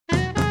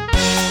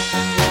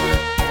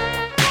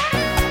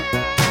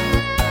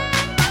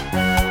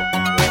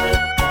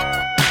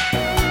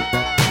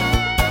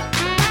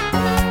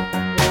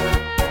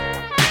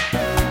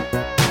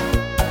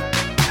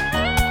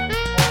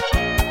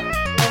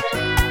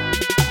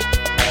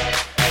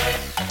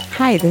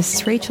Hi, this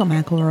is Rachel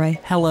McElroy.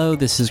 Hello,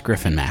 this is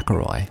Griffin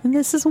McElroy. And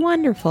this is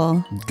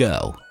wonderful.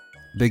 Go.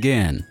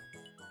 Begin.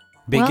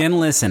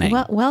 Begin listening.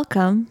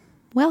 Welcome.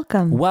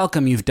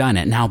 Welcome, you've done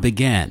it. Now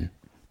begin.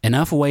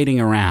 Enough waiting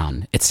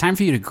around. It's time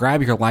for you to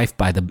grab your life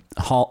by the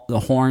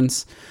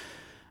horns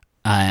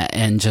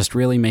and just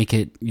really make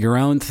it your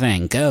own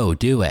thing. Go,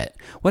 do it.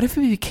 What if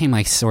it became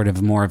like sort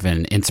of more of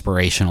an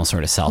inspirational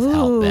sort of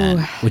self-help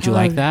bent? Would you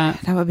like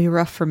that? That would be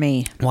rough for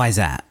me. Why is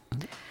that?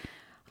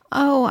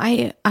 Oh,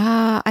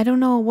 I don't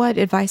know what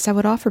advice I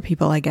would offer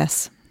people, I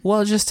guess.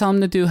 Well, just tell them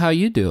to do how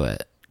you do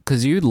it.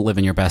 Because you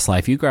living your best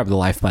life. You grab the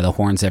life by the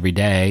horns every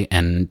day,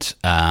 and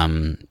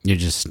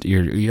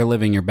you're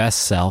living your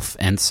best self.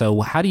 And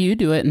so, how do you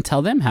do it? And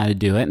tell them how to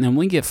do it, and then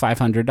we get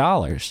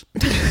 $500.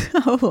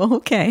 Oh,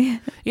 okay.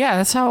 Yeah,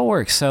 that's how it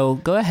works. So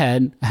go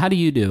ahead. How do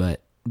you do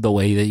it? The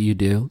way that you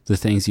do, the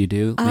things you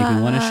do, make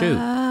me want to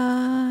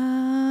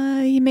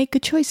shoot. You make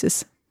good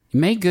choices.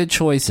 Make good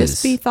choices.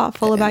 Just be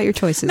thoughtful about your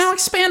choices. Now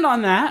expand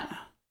on that.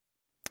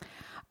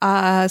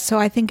 So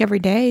I think every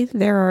day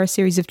there are a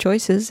series of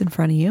choices in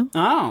front of you.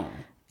 Oh.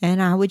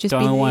 And I would just Do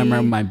I want to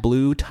wear my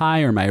blue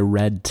tie or my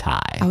red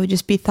tie? I would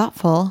just be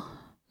thoughtful.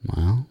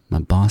 Well, my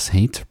boss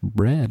hates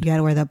red. You got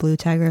to wear that blue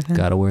tie, Griffin.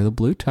 Got to wear the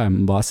blue tie.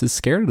 My boss is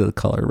scared of the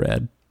color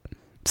red.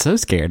 So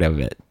scared of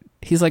it.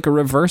 He's like a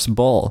reverse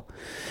bull.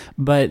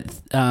 But,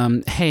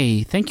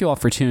 hey, thank you all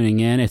for tuning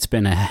in. It's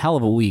been a hell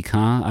of a week,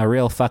 huh? A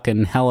real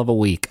fucking hell of a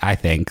week, I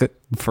think,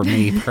 for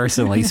me,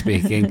 personally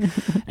speaking.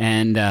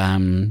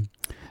 And,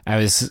 I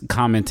was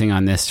commenting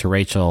on this to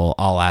Rachel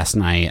all last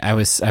night.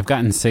 I've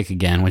gotten sick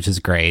again, which is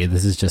great.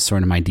 This is just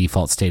sort of my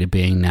default state of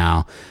being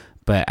now.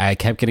 But I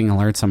kept getting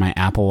alerts on my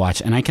Apple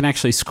Watch, and I can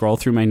actually scroll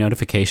through my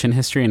notification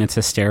history, and it's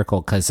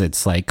hysterical because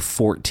it's like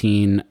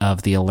 14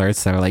 of the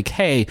alerts that are like,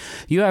 hey,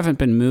 you haven't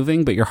been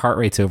moving, but your heart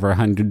rate's over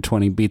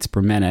 120 beats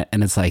per minute.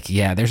 And it's like,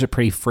 yeah, there's a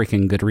pretty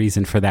freaking good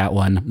reason for that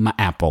one, my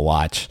Apple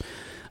Watch.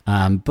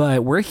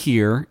 But we're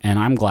here, and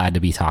I'm glad to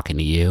be talking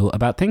to you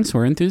about things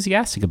we're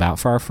enthusiastic about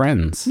for our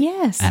friends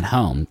at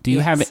home. Do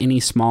you have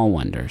any small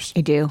wonders?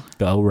 I do.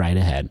 Go right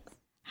ahead.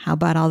 How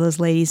about all those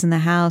ladies in the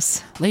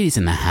house? Ladies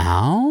in the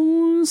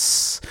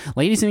house?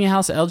 Ladies in the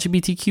house,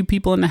 LGBTQ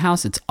people in the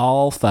house, it's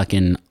all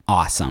fucking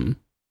awesome.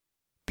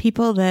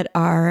 People that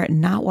are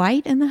not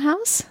white in the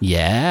house?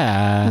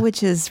 Yeah.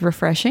 Which is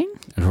refreshing.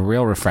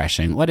 Real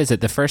refreshing. What is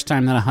it? The first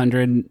time that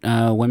 100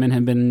 women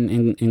have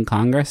been in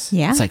Congress?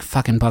 Yeah. It's like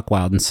fucking buck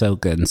wild and so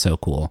good and so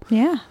cool.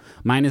 Yeah.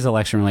 Mine is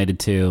election related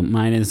too.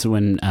 Mine is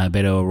when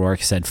Beto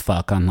O'Rourke said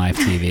fuck on live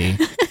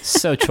TV.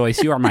 So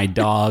choice. You are my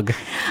dog.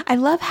 I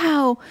love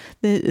how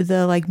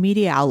the like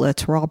media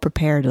outlets were all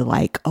prepared to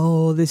like,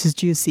 oh, this is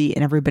juicy.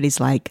 And everybody's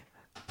like,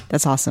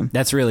 that's awesome.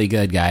 That's really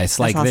good, guys.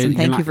 That's awesome.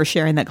 Thank you for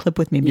sharing that clip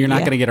with me. You're not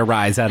going to get a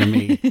rise out of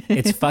me.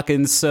 It's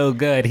fucking so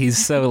good.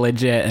 He's so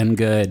legit and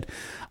good.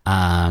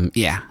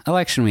 Yeah,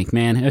 election week,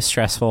 man. It was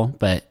stressful,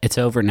 but it's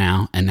over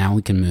now, and now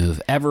we can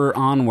move ever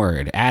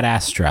onward, ad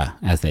astra,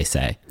 as they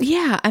say.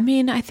 Yeah, I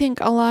mean, I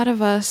think a lot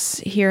of us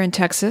here in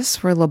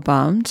Texas were a little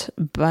bummed,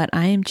 but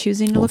I am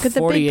choosing to look at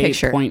the big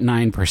picture.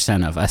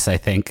 48.9% of us, I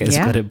think, is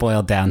what it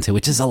boiled down to,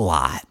 which is a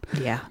lot.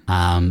 Yeah.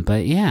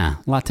 But yeah,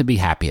 a lot to be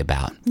happy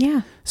about.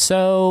 Yeah.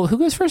 So, who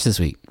goes first this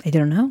week? I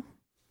don't know.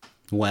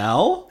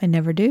 Well, I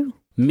never do.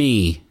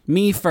 Me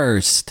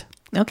first.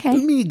 Okay.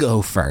 Me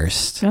go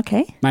first.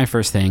 Okay. My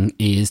first thing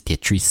is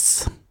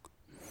Tetris.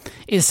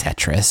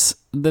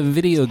 The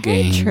video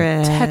game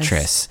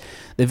Tetris.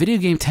 The video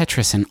game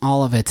Tetris and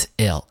all of its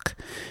ilk.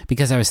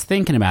 Because I was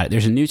thinking about it.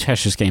 There's a new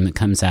Tetris game that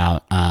comes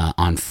out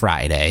on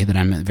Friday that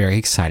I'm very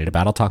excited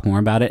about. I'll talk more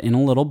about it in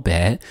a little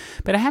bit.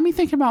 But it had me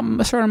thinking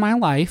about sort of my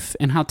life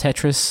and how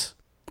Tetris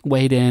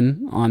weighs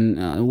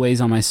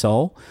on my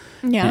soul.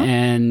 Yeah.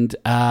 And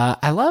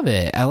I love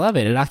it.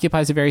 It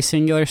occupies a very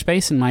singular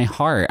space in my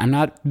heart. I'm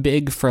not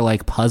big for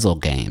like puzzle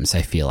games.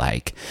 I feel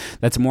like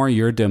that's more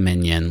your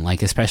dominion,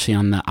 like especially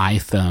on the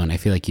iPhone. I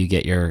feel like you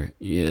get your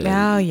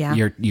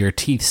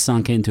teeth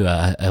sunk into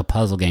a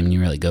puzzle game and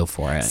you really go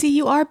for it. See,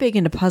 you are big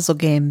into puzzle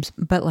games,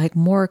 but like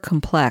more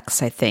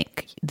complex, I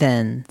think,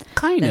 than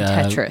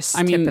Tetris.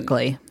 I mean,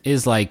 typically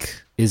is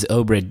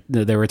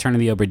the Return of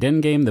the Obra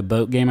Dinn game, the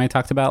boat game I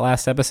talked about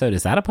last episode.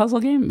 Is that a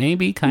puzzle game?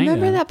 Maybe, kind of.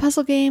 Remember that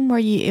puzzle game where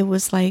it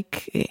was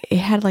like, it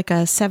had like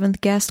a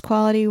seventh guest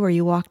quality where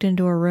you walked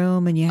into a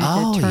room and you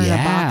had to turn a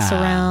box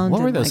around.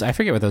 What were those? I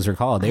forget what those were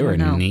called. They were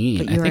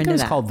neat. I think it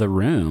was called The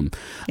Room.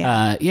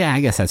 Yeah. I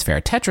guess that's fair.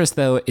 Tetris,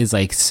 though, is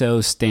like so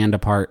stand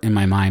apart in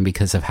my mind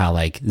because of how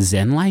like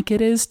zen-like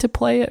it is to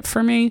play it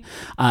for me.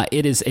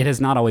 It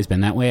has not always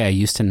been that way. I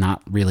used to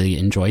not really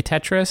enjoy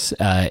Tetris.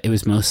 It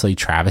was mostly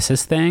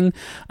Travis's thing.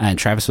 And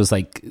Travis was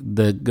like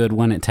the good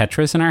one at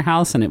Tetris in our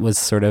house, and it was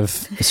sort of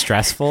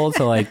stressful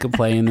to like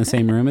play in the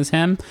same room as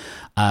him.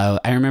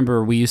 I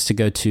remember we used to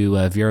go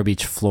to Vero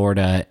Beach,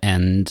 Florida,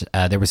 and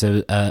there was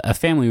a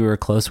family we were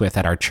close with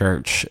at our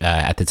church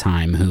at the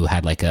time who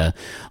had like a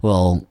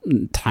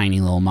tiny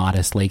little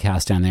modest lake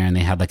house down there, and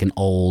they had like an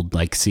old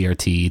like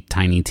CRT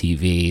tiny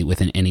TV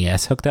with an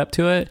NES hooked up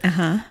to it.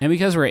 And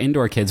because we're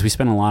indoor kids, we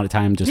spent a lot of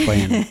time just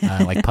playing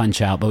like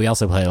Punch Out, but we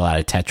also played a lot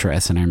of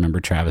Tetris. And I remember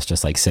Travis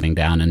just like sitting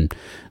down and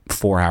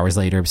 4 hours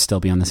later still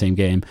be on the same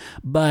game.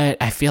 But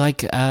I feel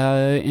like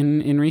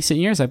in recent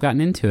years I've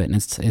gotten into it, and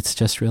it's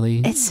just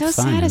really it's so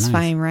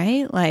satisfying,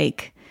 nice. Right?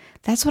 Like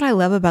that's what I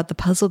love about the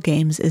puzzle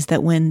games is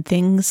that when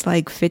things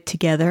like fit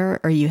together,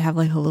 or you have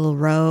like a little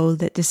row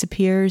that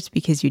disappears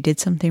because you did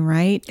something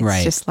right.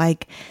 It's just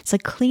like, it's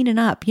like cleaning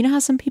up. You know how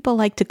some people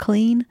like to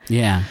clean?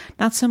 Yeah.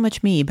 Not so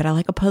much me, but I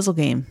like a puzzle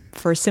game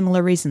for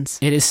similar reasons.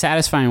 It is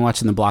satisfying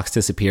watching the blocks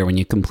disappear when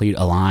you complete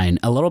a line.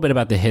 A little bit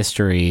about the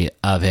history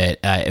of it.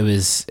 It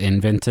was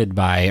invented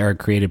by or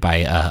created by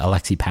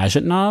Alexei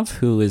Pajitnov,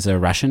 who is a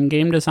Russian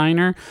game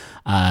designer.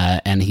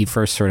 And he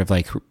first sort of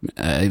like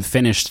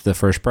finished the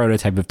first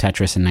prototype of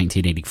Tetris in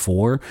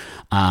 1984.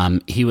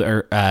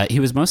 He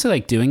was mostly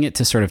like doing it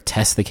to sort of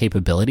test the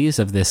capabilities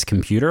of this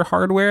computer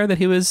hardware that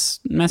he was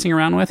messing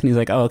around with. And he's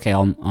like, oh, okay,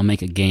 I'll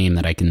make a game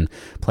that I can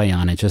play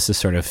on it just to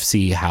sort of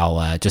see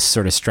how, just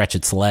sort of stretch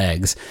its legs.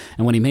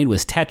 And what he made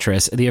was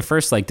Tetris. The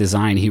first like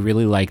design, he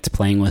really liked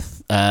playing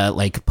with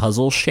like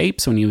puzzle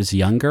shapes when he was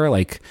younger,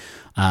 like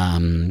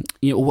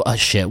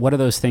what are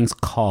those things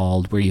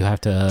called where you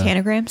have to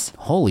tanagrams?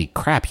 Holy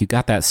crap, you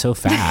got that so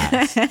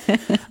fast.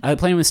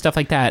 Playing with stuff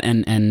like that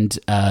and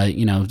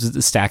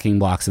stacking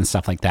blocks and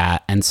stuff like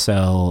that. And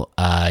so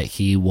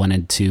he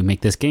wanted to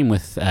make this game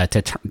with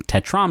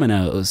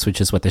tetrominos, which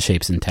is what the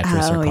shapes in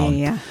Tetris are called.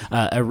 Yeah.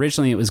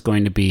 Originally it was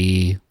going to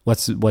be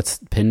what's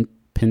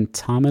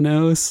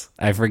pentominoes?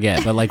 I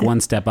forget, but like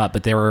one step up.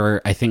 But there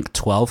were, I think,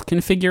 12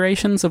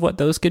 configurations of what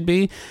those could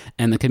be,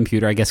 and the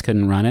computer, I guess,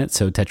 couldn't run it.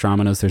 So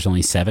tetrominos, there's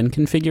only 7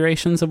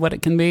 configurations of what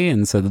it can be,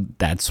 and so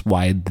that's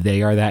why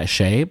they are that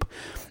shape.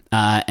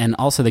 And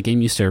also, the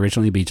game used to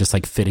originally be just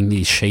like fitting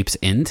these shapes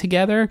in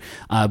together,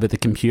 but the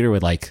computer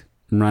would like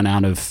run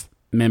out of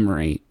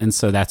memory, and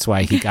so that's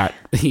why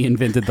he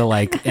invented the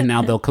like, and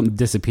now they'll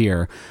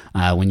disappear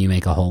when you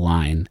make a whole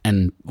line.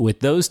 And with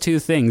those two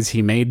things,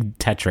 he made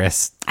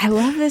Tetris. I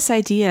love this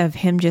idea of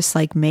him just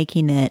like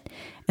making it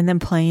and then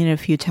playing it a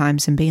few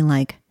times and being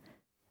like,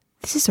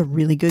 this is a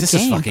really good game. This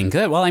is fucking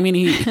good. Well, I mean,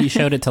 he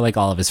showed it to like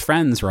all of his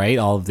friends, right?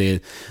 All of the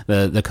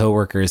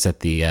coworkers at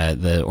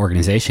the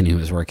organization he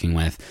was working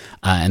with,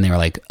 and they were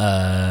like,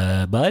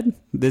 "Bud,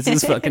 this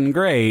is fucking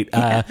great."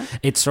 Yeah.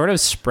 It sort of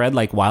spread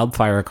like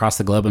wildfire across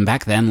the globe, and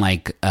back then,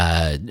 like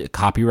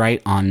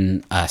copyright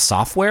on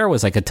software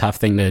was like a tough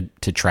thing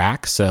to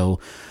track. So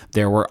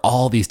there were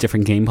all these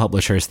different game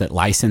publishers that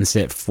licensed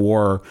it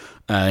for,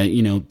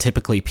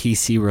 typically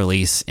PC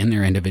release in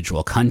their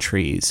individual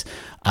countries.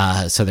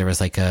 So there was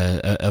like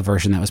a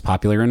version that was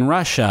popular in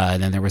Russia,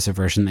 and then there was a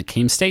version that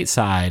came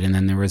stateside, and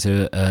then there was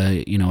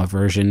a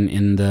version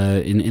in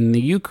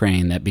the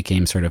Ukraine that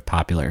became sort of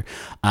popular.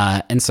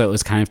 And so it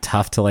was kind of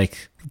tough to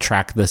like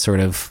track the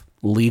sort of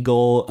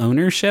legal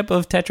ownership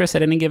of Tetris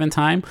at any given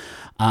time.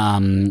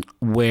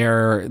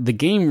 Where the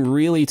game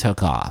really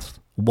took off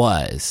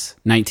was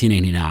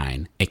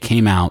 1989. It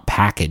came out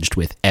packaged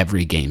with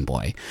every Game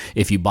Boy.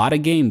 If you bought a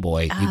Game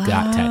Boy, you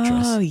got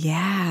Tetris. Oh,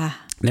 yeah.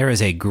 There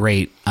is a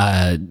great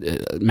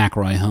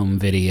McElroy home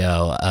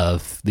video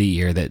of the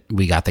year that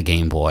we got the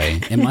Game Boy.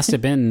 It must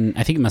have been,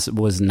 I think it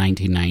was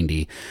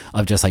 1990,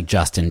 of just like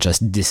Justin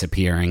just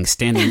disappearing,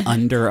 standing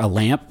under a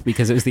lamp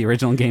because it was the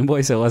original Game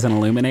Boy, so it wasn't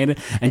illuminated,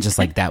 and just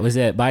like, that was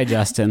it. Bye,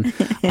 Justin.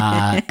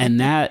 And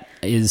that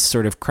is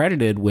sort of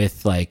credited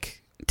with like,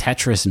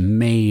 Tetris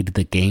made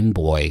the Game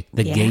Boy.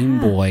 The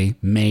Game Boy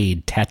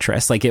made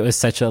Tetris. Like, it was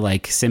such a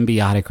like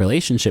symbiotic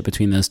relationship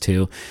between those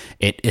two.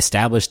 It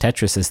established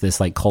Tetris as this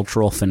like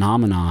cultural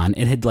phenomenon.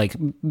 It had like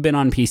been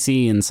on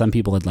PC and some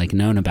people had like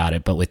known about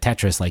it, but with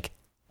Tetris, like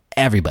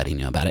everybody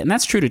knew about it. And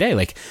that's true today.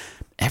 Like,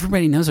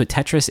 everybody knows what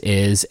Tetris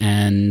is,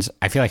 and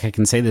I feel like I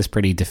can say this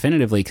pretty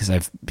definitively because I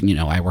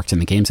worked in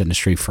the games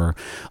industry for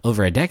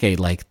over a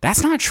decade. Like,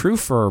 that's not true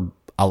for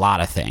a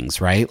lot of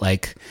things, right?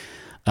 Like,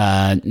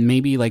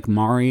 maybe like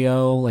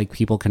Mario, like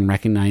people can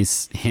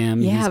recognize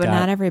him. Yeah, but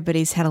not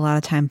everybody's had a lot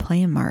of time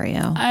playing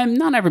Mario.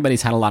 Not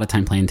everybody's had a lot of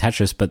time playing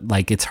Tetris, but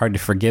like it's hard to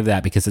forgive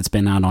that because it's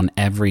been out on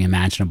every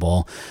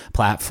imaginable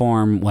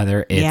platform,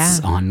 whether it's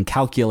on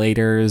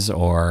calculators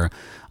or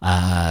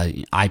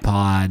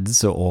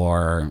iPods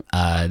or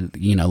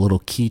little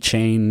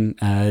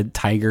keychain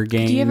tiger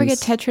games. Do you ever get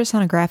Tetris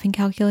on a graphing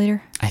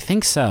calculator? I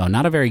think so.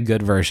 Not a very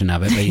good version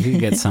of it, but you can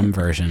get some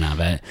version of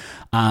it.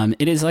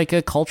 It is like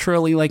a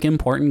culturally like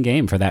important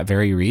game for that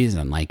very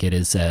reason. Like, it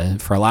is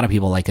for a lot of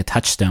people like a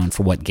touchstone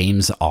for what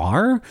games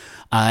are.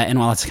 And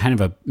while it's kind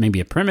of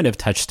maybe a primitive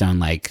touchstone,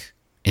 like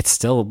it's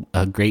still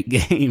a great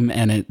game,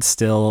 and it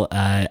still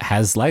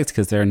has legs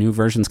because there are new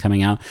versions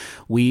coming out.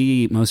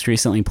 We most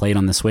recently played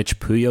on the Switch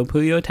Puyo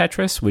Puyo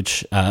Tetris,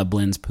 which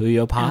blends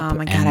Puyo Pop and Tetris. Oh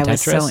my God, I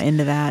was so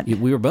into that.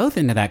 We were both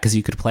into that because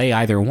you could play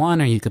either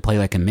one, or you could play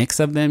like a mix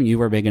of them. You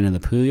were big into the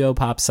Puyo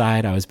Pop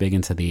side. I was big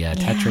into the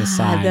Tetris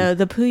side.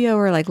 The Puyo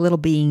were like little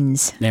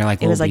beans. They're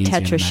like it was like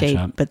Tetris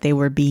shaped, but they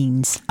were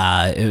beans.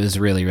 It was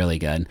really, really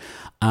good.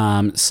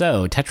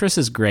 So Tetris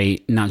is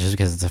great, not just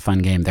because it's a fun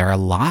game. There are a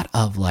lot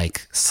of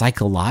like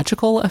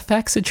psychological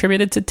effects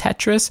attributed to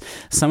Tetris,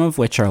 some of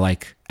which are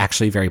like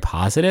actually very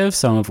positive,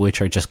 some of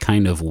which are just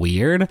kind of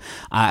weird.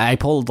 I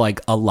pulled like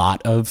a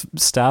lot of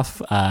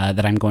stuff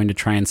that I'm going to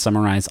try and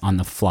summarize on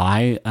the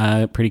fly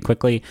pretty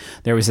quickly.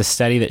 There was a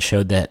study that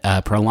showed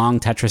that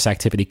prolonged Tetris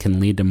activity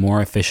can lead to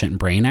more efficient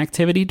brain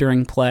activity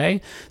during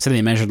play. So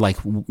they measured like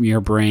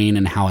your brain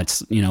and how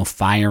it's,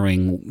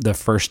 firing the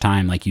first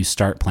time like you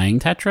start playing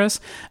Tetris,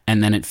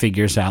 and then it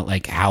figures out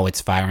like how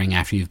it's firing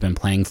after you've been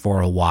playing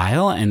for a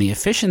while, and the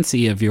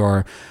efficiency of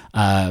your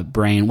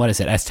brain. What is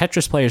it? As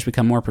Tetris players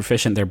become more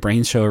proficient, their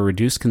brains show a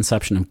reduced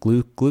consumption of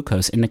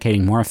glucose,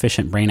 indicating more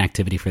efficient brain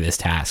activity for this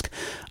task.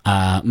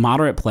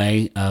 Moderate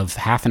play of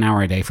half an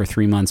hour a day for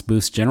 3 months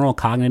boosts general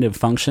cognitive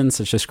functions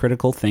such as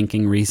critical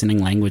thinking,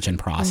 reasoning, language, and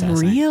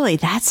processing. Really?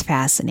 That's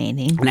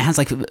fascinating. And it has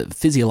like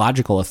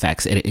physiological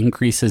effects. It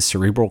increases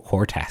cerebral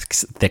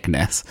cortex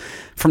thickness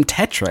from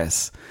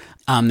Tetris.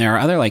 There are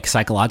other like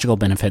psychological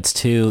benefits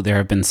too. There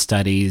have been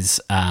studies,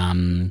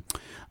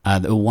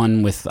 the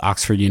one with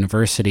Oxford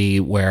University,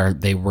 where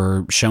they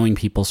were showing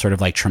people sort of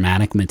like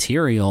traumatic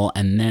material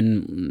and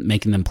then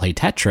making them play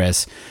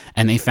Tetris.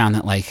 And they found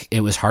that like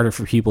it was harder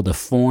for people to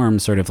form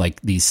sort of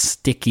like these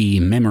sticky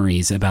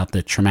memories about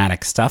the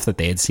traumatic stuff that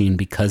they had seen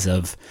because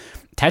of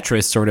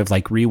Tetris sort of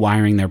like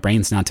rewiring their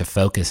brains not to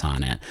focus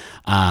on it.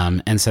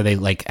 And so they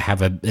like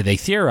they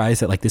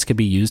theorize that like this could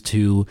be used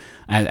to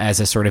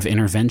as a sort of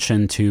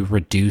intervention to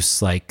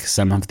reduce like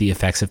some of the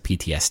effects of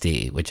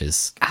PTSD, which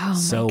is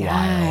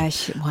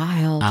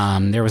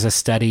wild. There was a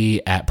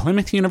study at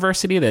Plymouth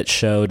University that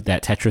showed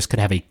that Tetris could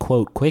have a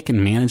quote quick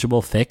and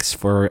manageable fix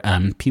for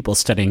people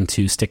studying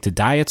to stick to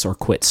diets or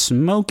quit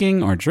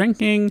smoking or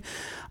drinking.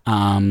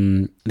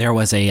 There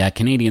was a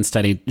Canadian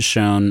study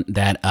shown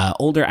that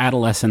older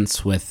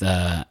adolescents with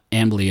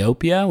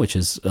amblyopia, which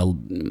is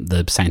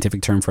the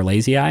scientific term for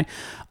lazy eye,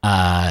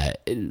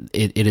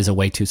 it is a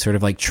way to sort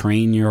of like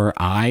train your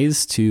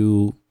eyes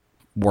to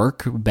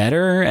work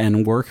better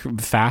and work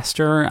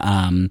faster.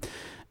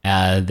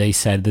 They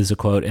said, there's a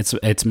quote,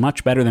 it's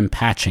much better than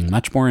patching,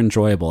 much more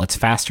enjoyable. It's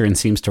faster and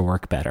seems to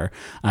work better.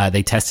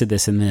 They tested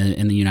this in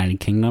the United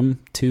Kingdom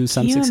to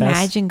some success. Can you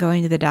imagine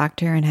going to the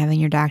doctor and having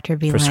your doctor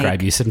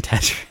prescribe you some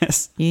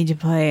Tetris? You need to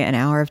play an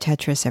hour of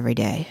Tetris every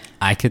day.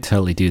 I could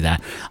totally do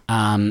that.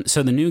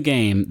 So the new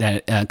game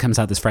that comes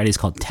out this Friday is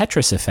called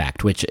Tetris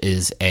Effect, which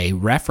is a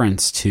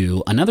reference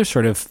to another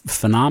sort of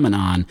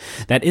phenomenon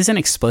that isn't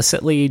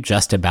explicitly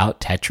just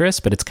about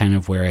Tetris, but it's kind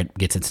of where it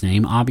gets its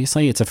name,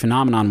 obviously. It's a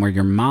phenomenon where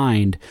your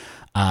mind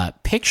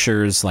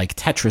pictures like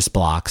Tetris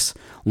blocks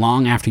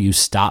long after you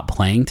stop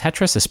playing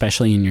Tetris,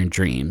 especially in your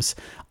dreams.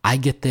 I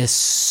get this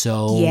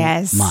so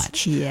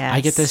much. Yes.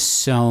 I get this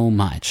so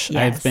much.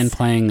 Yes. I've been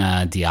playing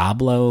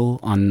Diablo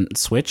on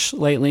Switch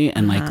lately,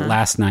 and like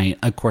last night,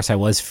 of course, I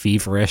was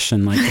feverish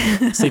and like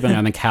sleeping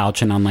on the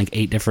couch and on like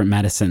 8 different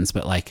medicines,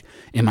 but like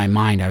in my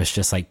mind, I was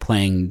just like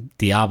playing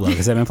Diablo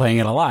because I've been playing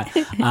it a lot.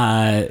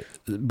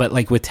 But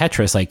like with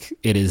Tetris, like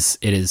it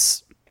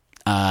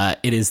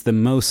is the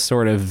most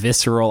sort of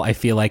visceral, I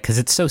feel like, because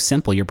it's so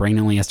simple. Your brain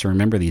only has to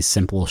remember these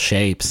simple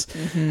shapes.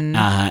 Mm-hmm.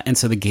 And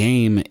so the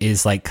game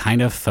is like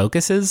kind of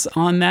focuses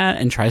on that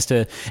and tries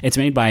to, it's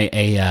made by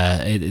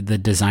the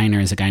designer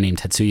is a guy named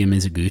Tetsuya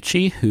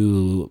Mizuguchi,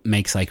 who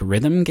makes like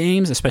rhythm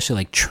games, especially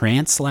like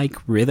trance-like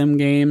rhythm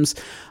games.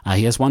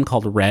 He has one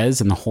called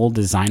Rez, and the whole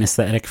design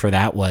aesthetic for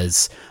that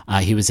was,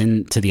 he was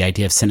into the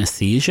idea of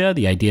synesthesia,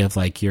 the idea of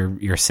like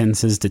your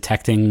senses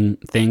detecting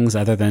things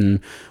other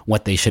than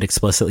what they should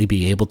explicitly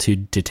be able to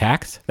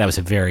detect. That was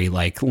a very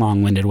like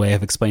long-winded way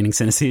of explaining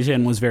synesthesia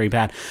and was very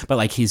bad, but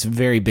like he's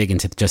very big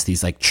into just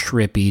these like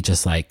trippy,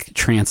 just like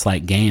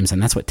trance-like games,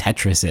 and that's what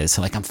Tetris is.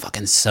 So like I'm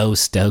fucking so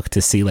stoked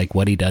to see like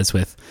what he does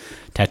with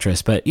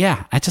Tetris. But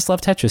yeah, I just love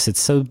Tetris.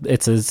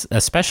 It's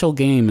a special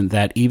game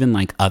that even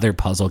like other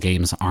puzzle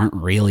games aren't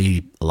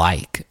really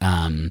like.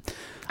 I'm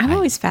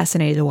always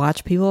fascinated to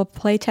watch people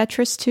play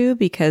Tetris too,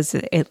 because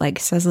it like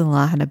says a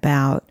lot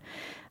about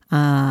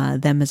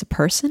them as a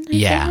person.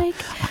 I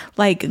feel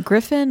like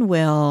Griffin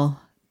will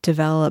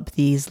develop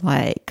these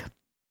like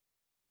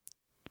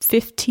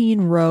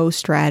 15-row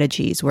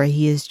strategies where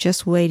he is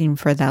just waiting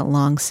for that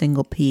long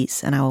single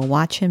piece, and I will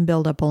watch him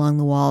build up along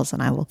the walls,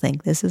 and I will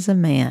think, this is a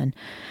man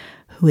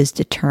who is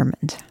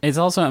determined. It's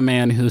also a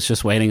man who's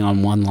just waiting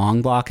on one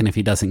long block, and if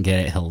he doesn't get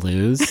it, he'll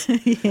lose.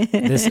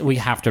 This we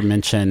have to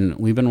mention.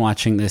 We've been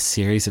watching this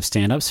series of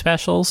stand-up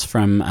specials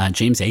from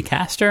James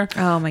Acaster.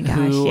 Oh my gosh,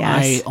 who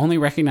yes. I only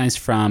recognized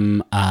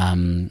from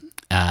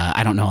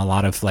I don't know a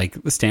lot of like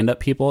stand-up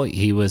people.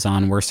 He was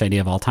on Worst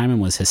Idea of All Time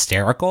and was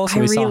hysterical. So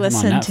I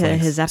re-listened to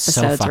his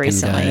episodes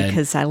recently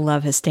because I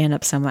love his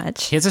stand-up so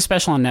much. He has a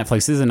special on Netflix.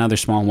 This is another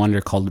small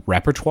wonder called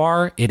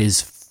Repertoire. It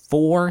is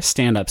 4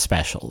 stand-up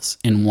specials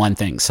in one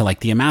thing. So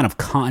like the amount of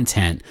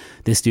content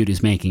this dude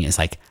is making is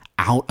like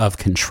out of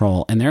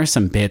control. And there are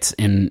some bits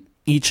in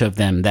each of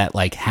them that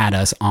like had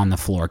us on the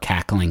floor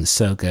cackling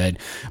so good.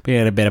 We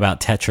had a bit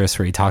about Tetris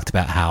where he talked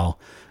about how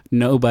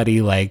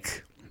nobody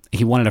like,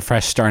 he wanted a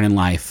fresh start in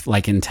life,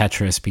 like in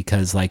Tetris,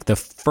 because like the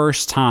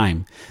first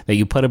time that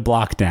you put a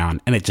block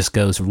down and it just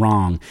goes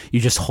wrong,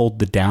 you just hold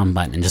the down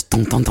button and just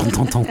thump, thump, thump,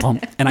 thump, thump,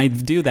 thump. And I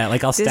do that.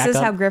 Like I'll stack up. This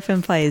is how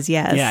Griffin plays.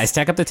 Yes. Yeah. I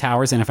stack up the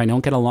towers. And if I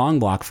don't get a long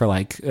block for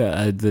like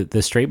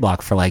the straight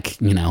block for like,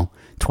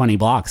 20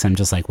 blocks, I'm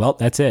just like, well,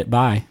 that's it.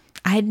 Bye.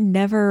 I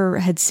never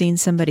had seen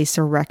somebody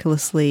so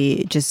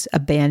recklessly just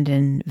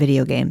abandon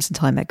video games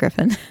until I met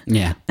Griffin.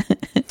 Yeah.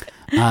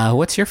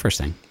 What's your first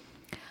thing?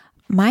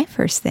 My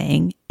first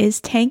thing is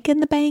Tank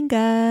and the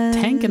Bangas.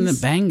 Tank and the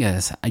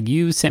Bangas.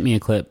 You sent me a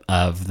clip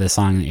of the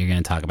song that you're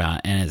going to talk about,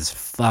 and it's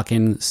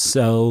fucking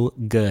so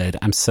good.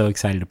 I'm so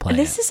excited to play it.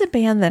 This is a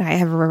band that I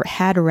have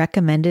had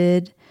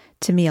recommended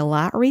to me a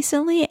lot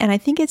recently, and I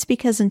think it's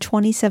because in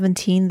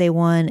 2017 they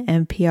won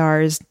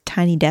NPR's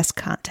Tiny Desk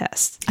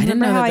contest. I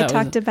remember how I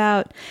talked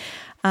about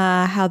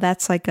how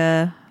that's like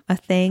a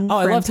thing. Oh,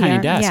 I love NPR.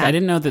 Tiny Desk. Yeah. I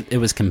didn't know that it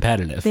was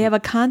competitive. They have a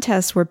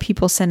contest where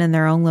people send in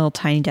their own little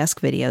Tiny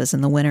Desk videos,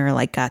 and the winner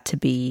like got to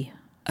be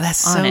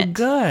that's on so it.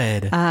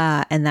 good.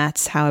 And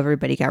that's how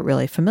everybody got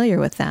really familiar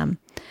with them.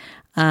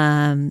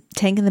 Tank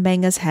and the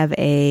Bangas have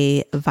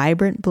a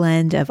vibrant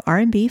blend of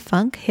R&B,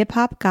 funk, hip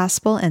hop,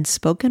 gospel, and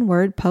spoken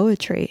word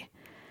poetry.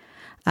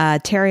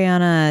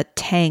 Tariana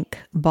Tank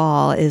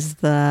Ball is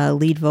the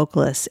lead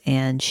vocalist,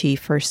 and she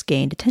first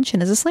gained attention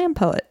as a slam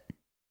poet.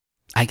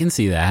 I can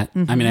see that.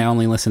 Mm-hmm. I mean, I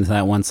only listened to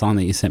that one song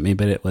that you sent me,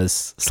 but it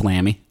was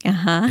slammy.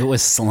 Uh-huh. It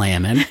was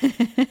slamming.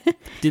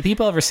 Did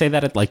people ever say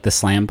that at like the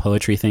slam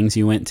poetry things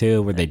you went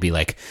to where they'd be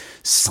like,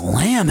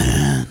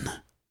 slamming?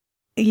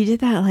 You did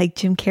that like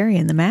Jim Carrey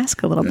in The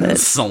Mask a little bit.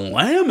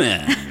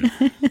 Slamming.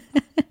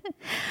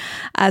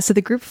 So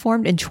the group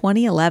formed in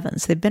 2011.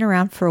 So they've been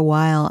around for a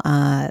while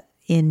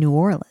in New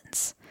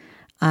Orleans.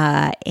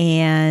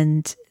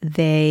 And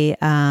they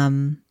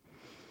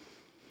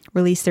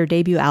released their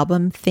debut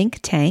album, Think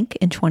Tank,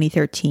 in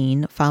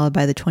 2013, followed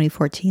by the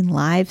 2014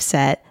 live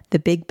set, The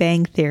Big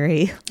Bang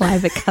Theory,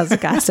 live at Casa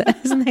Casa.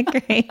 Isn't that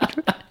great?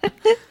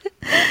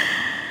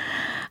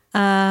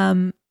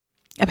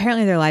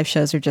 Apparently their live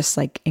shows are just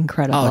like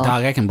incredible. Oh,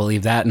 dog, I can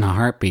believe that in a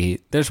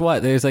heartbeat. There's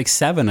like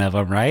 7 of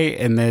them, right?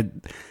 And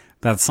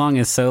that song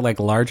is so like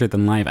larger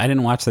than life. I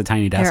didn't watch the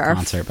Tiny Desk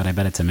concert, but I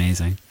bet it's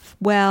amazing.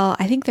 Well,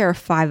 I think there are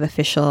 5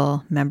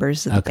 official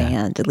members of the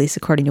band, at least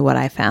according to what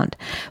I found.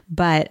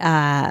 But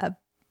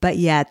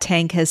yeah,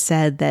 Tank has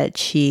said that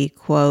she,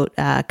 quote,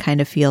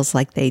 kind of feels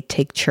like they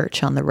take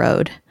church on the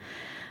road.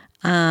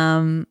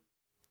 And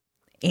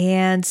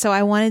so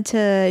I wanted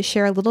to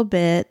share a little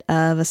bit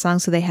of a song.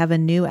 So they have a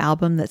new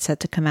album that's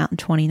set to come out in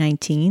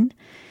 2019.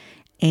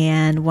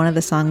 And one of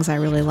the songs I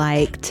really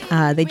liked,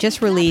 they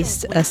just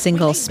released a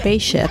single,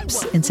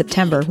 Spaceships, in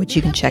September, which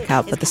you can check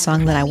out. But the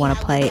song that I want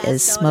to play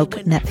is Smoke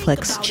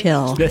Netflix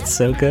Chill. That's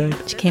so good.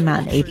 Which came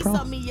out in April.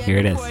 Here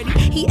it is.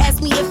 He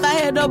asked me if I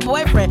had a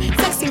boyfriend.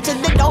 Texting to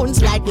the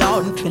downs like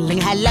yawn. Feeling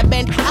hella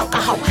bent.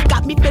 Alcohol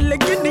got me feeling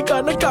giddy,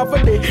 kind of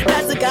confident.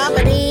 That's a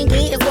comedy.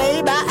 Get his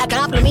way by a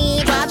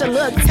compliment. Try to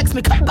look, text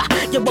me, come by.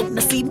 You want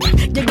to see me?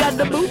 You got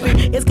the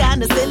movie. It's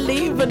kind of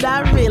silly, but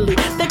not really.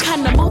 The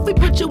kind of movie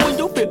put you in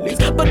your feelings.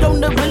 But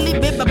don't really,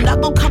 babe, I'm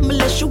not gonna come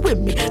unless you with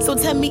me. So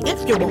tell me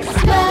if you want.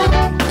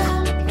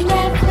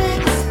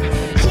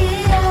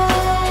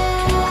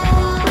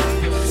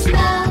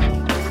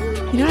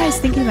 You know what I was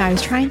thinking about? I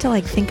was trying to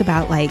like think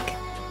about like,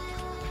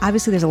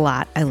 obviously there's a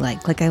lot I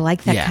like. Like I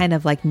like that kind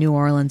of like New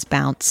Orleans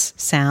bounce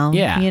sound,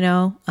 you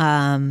know?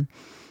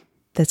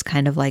 That's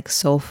kind of like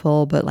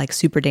soulful, but like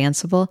super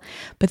danceable.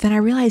 But then I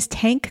realized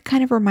Tank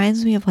kind of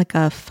reminds me of like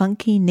a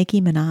funky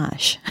Nicki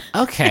Minaj.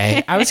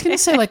 Okay. I was going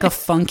to say like a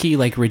funky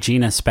like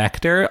Regina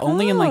Spektor,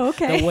 only in like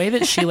the way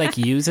that she like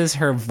uses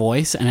her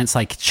voice and it's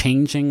like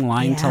changing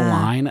line to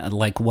line,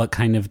 like what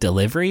kind of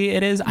delivery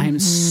it is.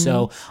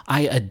 I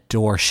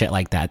adore shit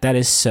like that. That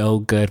is so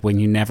good when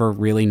you never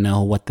really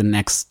know what the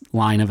next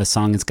line of a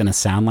song is going to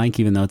sound like,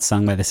 even though it's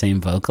sung by the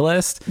same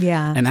vocalist.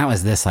 Yeah. And that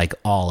was this like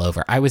all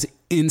over. I was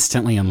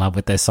instantly in love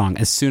with this song.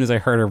 As soon as I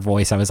heard her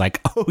voice, I was like,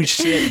 oh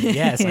shit,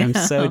 yes, I'm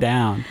so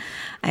down.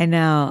 I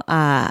know.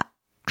 I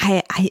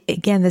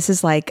again, this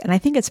is like, and I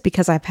think it's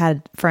because I've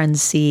had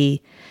friends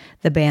see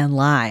the band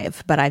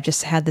live, but I've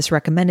just had this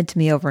recommended to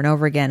me over and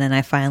over again, and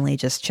I finally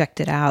just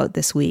checked it out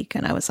this week,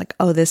 and I was like,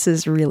 oh, this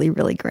is really,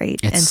 really great.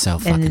 It's so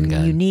fucking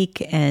good.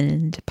 Unique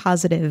and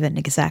positive and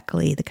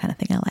exactly the kind of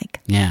thing I like.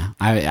 Yeah,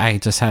 I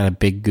just had a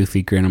big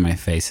goofy grin on my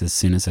face as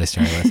soon as I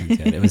started listening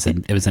to it.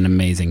 It was an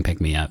amazing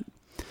pick-me-up.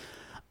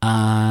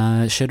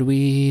 Should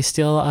we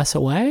steal us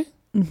away?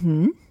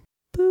 Mm-hmm.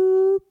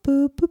 Boo,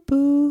 boo, boo,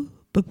 boo.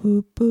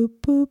 You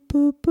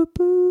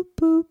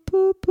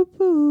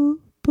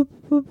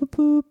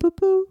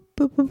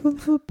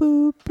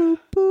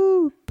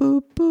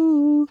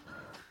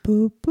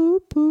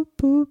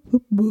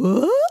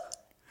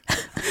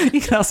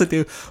can also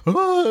do.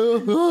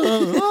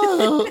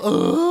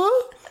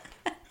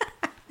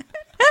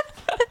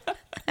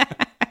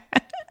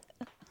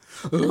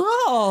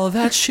 All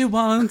that she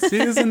wants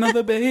is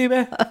another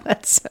baby. Oh,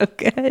 that's so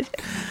good.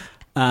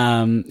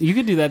 You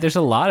could do that. There's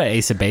a lot of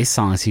Ace of Base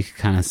songs. You could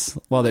kind of.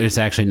 Well, there's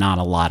actually not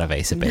a lot of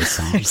Ace of Base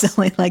songs. There's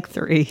only like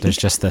 3. There's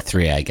just the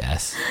 3, I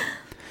guess.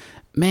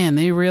 Man,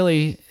 they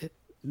really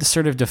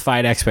sort of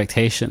defied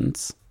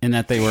expectations in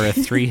that they were a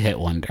 3-hit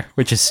wonder,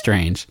 which is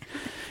strange.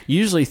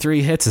 Usually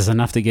 3 hits is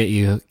enough to get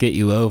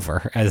you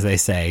over, as they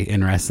say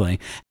in wrestling.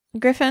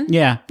 Griffin?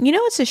 Yeah. You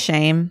know what's a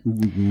shame?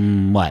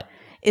 What?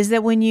 Is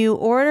that when you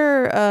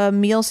order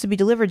meals to be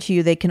delivered to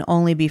you, they can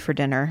only be for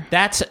dinner.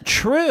 That's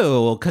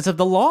true because of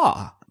the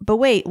law. But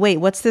wait,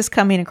 what's this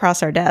coming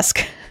across our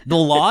desk? The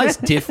law is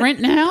different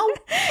now?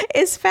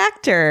 It's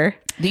Factor.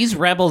 These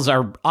rebels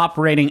are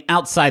operating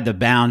outside the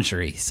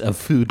boundaries of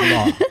food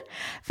law.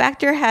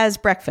 Factor has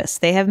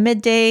breakfast. They have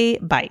midday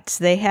bites.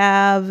 They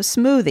have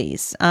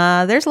smoothies.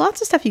 There's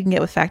lots of stuff you can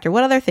get with Factor.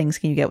 What other things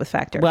can you get with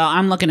Factor? Well,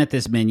 I'm looking at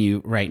this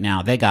menu right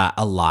now. They got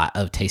a lot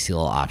of tasty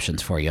little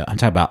options for you. I'm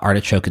talking about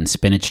artichoke and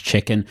spinach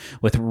chicken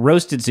with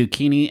roasted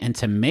zucchini and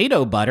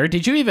tomato butter.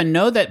 Did you even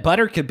know that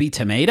butter could be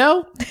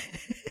tomato?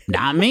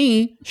 Not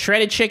me.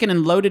 Shredded chicken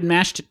and loaded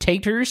mashed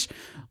taters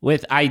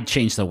with, I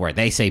changed the word.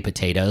 They say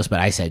potatoes, but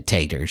I said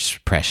taters,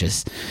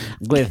 precious.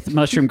 With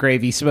mushroom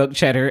gravy, smoked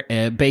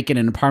cheddar, bacon,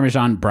 and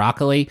Parmesan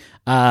broccoli.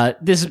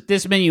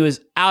 This menu is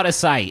out of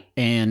sight,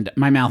 and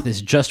my mouth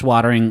is just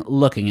watering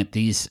looking at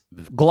these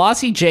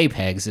glossy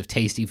JPEGs of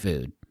tasty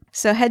food.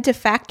 So head to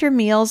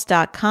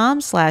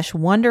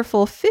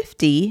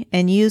factormeals.com/wonderful50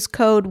 and use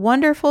code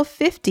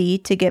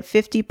wonderful50 to get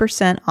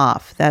 50%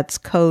 off. That's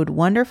code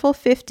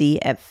wonderful50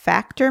 at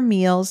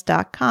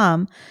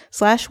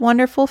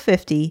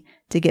factormeals.com/wonderful50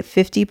 to get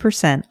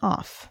 50%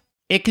 off.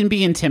 It can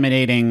be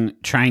intimidating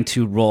trying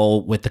to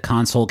roll with the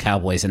console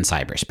cowboys in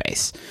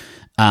cyberspace.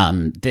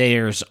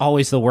 There's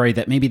always the worry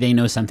that maybe they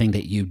know something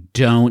that you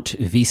don't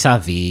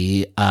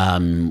vis-a-vis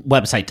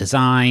website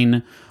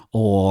design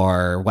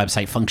or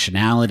website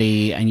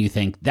functionality, and you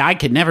think that I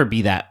could never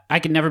be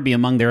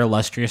among their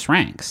illustrious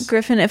ranks.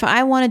 Griffin, if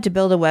I wanted to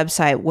build a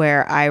website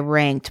where I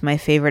ranked my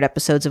favorite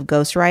episodes of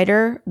Ghost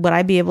Rider, would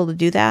I be able to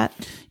do that?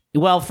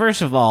 Well,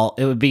 first of all,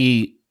 it would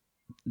be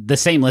the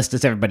same list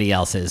as everybody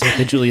else's with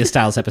the Julia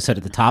Stiles episode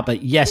at the top.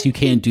 But yes, you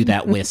can do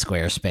that with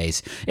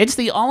Squarespace. It's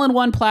the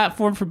all-in-one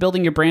platform for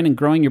building your brand and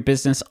growing your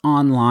business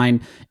online.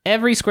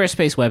 Every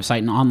Squarespace website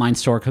and online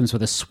store comes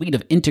with a suite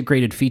of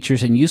integrated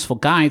features and useful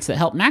guides that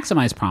help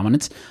maximize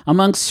prominence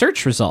among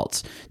search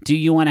results. Do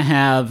you want to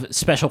have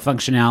special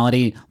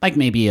functionality, like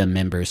maybe a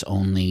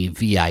members-only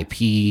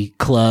VIP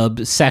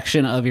club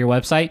section of your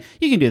website?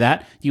 You can do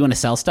that. Do you want to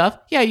sell stuff?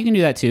 Yeah, you can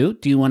do that too.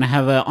 Do you want to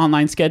have an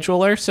online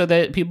scheduler so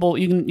that people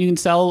you can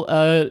sell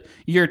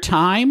your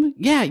time?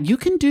 Yeah, you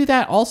can do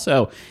that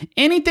also.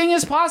 Anything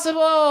is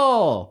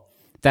possible.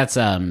 That's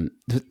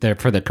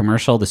for the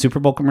commercial, the Super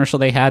Bowl commercial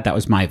they had. That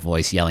was my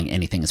voice yelling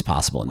anything is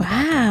possible in the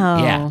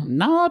background. Yeah,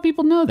 not a lot of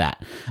people know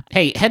that.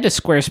 Hey, head to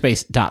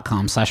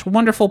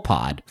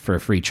squarespace.com/wonderfulpod for a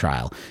free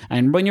trial.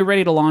 And when you're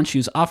ready to launch,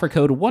 use offer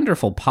code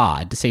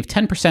wonderfulpod to save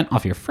 10%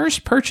 off your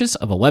first purchase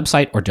of a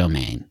website or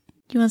domain.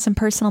 You want some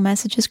personal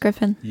messages,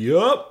 Griffin?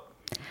 Yup.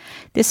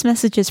 This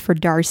message is for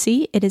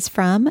Darcy. It is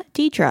from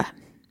Deidre.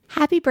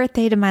 Happy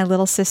birthday to my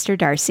little sister,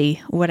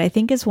 Darcy. What I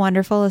think is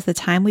wonderful is the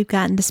time we've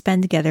gotten to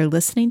spend together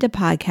listening to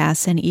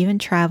podcasts and even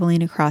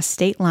traveling across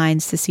state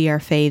lines to see our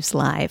faves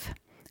live.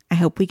 I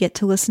hope we get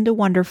to listen to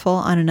Wonderful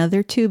on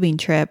another tubing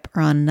trip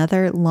or on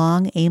another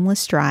long,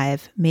 aimless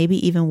drive,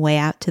 maybe even way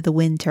out to the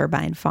wind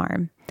turbine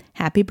farm.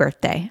 Happy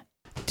birthday.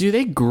 Do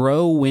they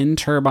grow wind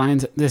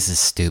turbines? This is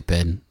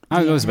stupid.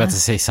 I was about to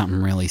say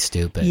something really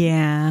stupid.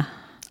 Yeah.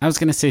 I was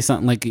going to say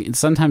something like,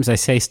 sometimes I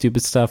say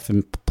stupid stuff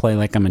and play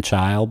like I'm a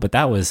child, but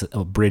that was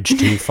a bridge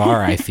too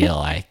far, I feel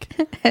like.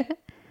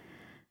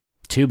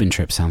 Tubing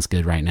trip sounds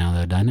good right now,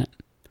 though, doesn't it?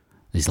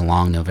 These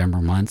long November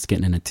months,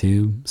 getting in a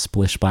tube,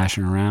 splish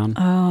splashing around.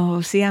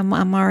 Oh, see,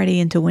 I'm already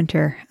into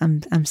winter.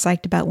 I'm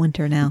psyched about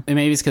winter now. And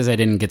maybe it's because I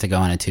didn't get to go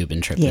on a tubing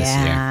trip this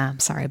year. Yeah, I'm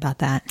sorry about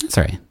that.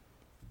 Sorry.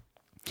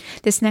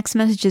 This next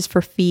message is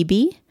for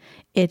Phoebe.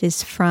 It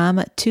is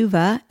from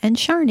Tuva and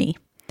Sharni.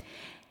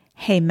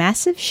 Hey,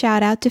 massive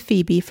shout out to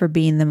Phoebe for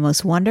being the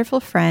most wonderful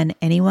friend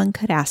anyone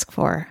could ask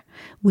for.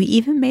 We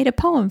even made a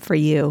poem for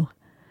you.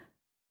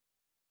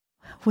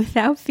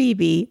 Without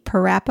Phoebe,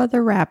 Parappa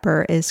the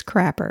Rapper is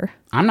crapper.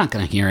 I'm not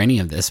going to hear any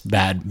of this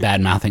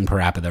bad-mouthing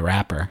Parappa the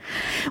Rapper.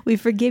 We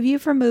forgive you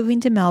for moving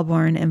to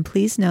Melbourne, and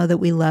please know that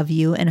we love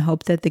you and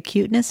hope that the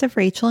cuteness of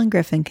Rachel and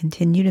Griffin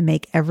continue to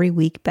make every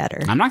week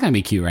better. I'm not going to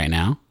be cute right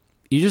now.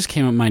 You just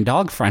came with my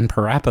dog friend,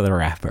 Parappa the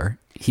Rapper.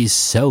 He's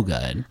so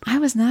good. I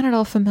was not at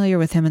all familiar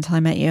with him until I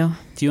met you.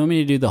 Do you want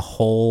me to do the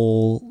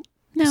whole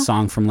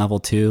song from level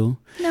 2?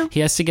 No. He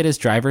has to get his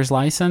driver's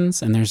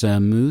license, and there's a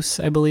moose,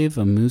 I believe,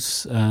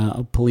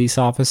 a police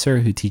officer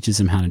who teaches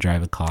him how to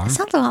drive a car. It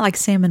sounds a lot like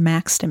Sam and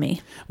Max to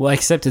me. Well,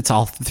 except it's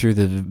all through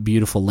the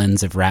beautiful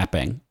lens of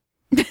rapping.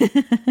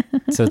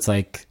 So it's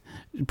like,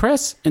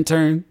 press and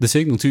turn the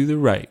signal to the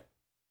right.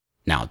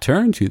 Now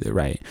turn to the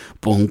right.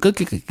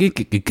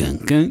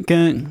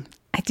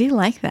 I do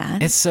like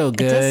that. It's so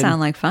good. It does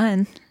sound like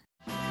fun.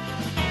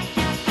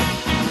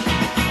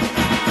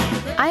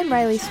 I'm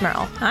Riley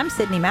Smurl. I'm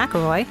Sydney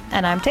McElroy.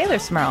 And I'm Taylor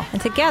Smurl.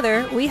 And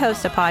together, we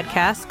host a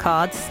podcast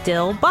called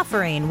Still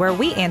Buffering, where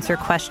we answer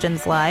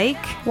questions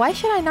like, why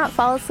should I not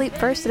fall asleep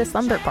first at a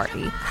slumber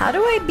party? how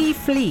do I be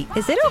fleet?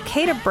 Is it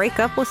okay to break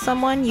up with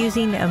someone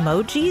using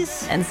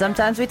emojis? And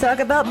sometimes we talk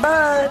about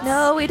butts.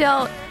 No, we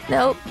don't.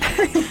 Nope.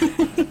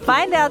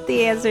 Find out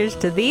the answers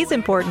to these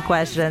important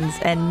questions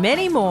and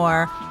many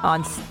more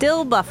on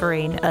Still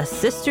Buffering, a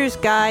sister's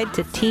guide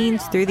to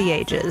teens through the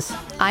ages.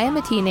 I am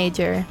a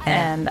teenager.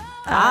 And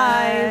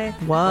I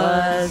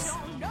was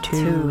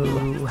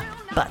too.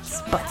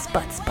 Butts. No.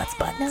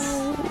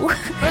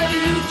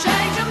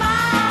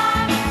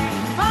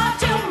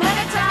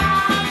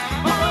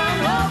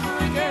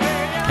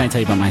 Can I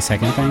tell you about my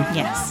second thing?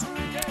 Yes.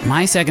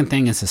 My second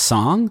thing is a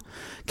song.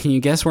 Can you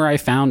guess where I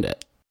found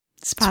it?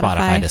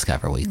 Spotify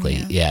Discover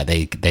Weekly. Yeah,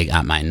 they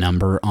got my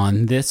number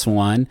on this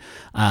one.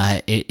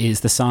 It is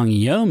the song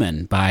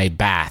Yeoman by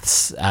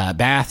Baths.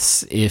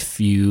 Baths, if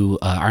you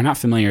are not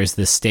familiar, is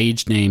the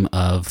stage name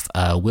of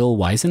Will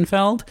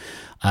Weisenfeld,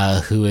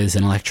 who is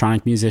an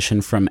electronic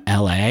musician from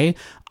LA.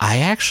 I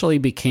actually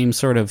became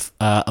sort of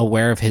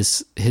aware of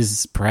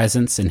his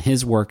presence and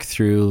his work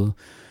through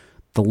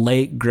the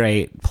late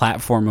great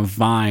platform of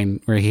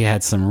Vine, where he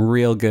had some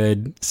real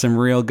good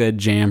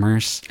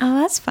jammers.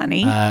 Oh, that's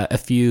funny. A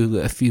few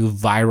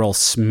viral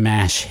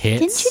smash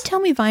hits. Didn't you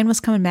tell me Vine was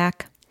coming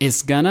back?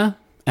 It's gonna,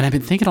 and I've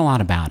been thinking a lot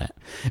about it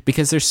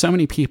because there's so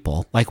many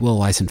people like Will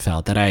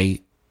Weisenfeld that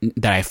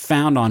I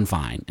found on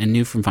Vine and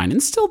knew from Vine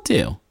and still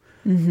do.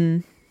 Mm-hmm.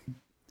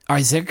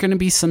 Is there going to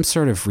be some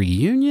sort of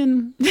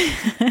reunion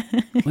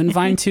when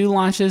Vine 2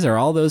 launches? Are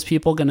all those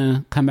people going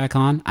to come back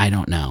on? I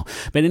don't know.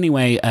 But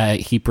anyway,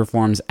 he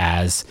performs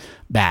as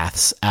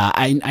Baths.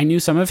 I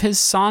knew some of his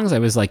songs. I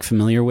was like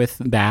familiar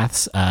with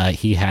Baths.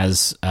 He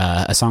has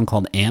a song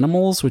called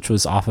Animals, which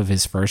was off of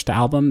his first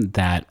album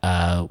that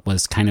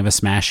was kind of a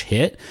smash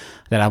hit.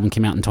 That album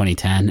came out in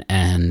 2010,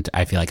 and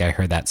I feel like I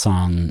heard that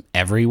song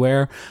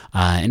everywhere,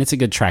 and it's a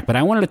good track. But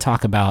I wanted to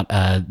talk about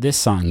this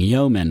song,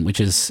 Yeoman,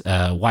 which is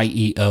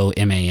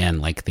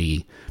Yeoman, like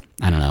the,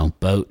 I don't know,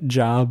 boat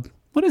job.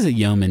 What does a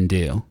yeoman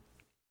do?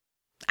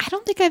 I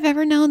don't think I've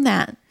ever known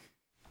that.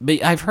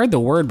 But I've heard the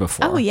word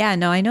before. Oh, yeah.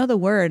 No, I know the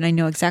word, and I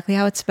know exactly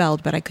how it's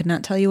spelled, but I could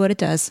not tell you what it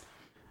does.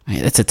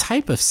 It's a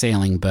type of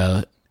sailing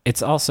boat.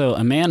 It's also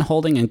a man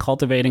holding and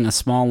cultivating a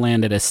small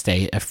landed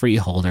estate, a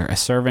freeholder, a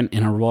servant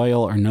in a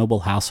royal or noble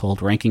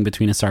household, ranking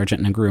between a sergeant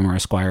and a groom or a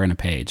squire and a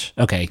page.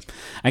 Okay,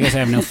 I guess I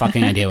have no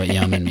fucking idea what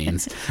yeoman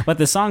means. But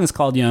the song is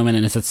called Yeoman,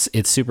 and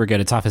it's super good.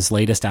 It's off his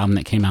latest album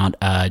that came out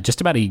just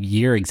about a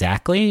year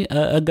exactly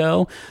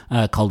ago,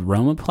 called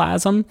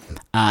Romaplasm.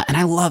 And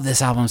I love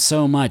this album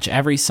so much.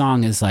 Every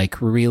song is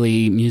like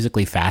really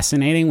musically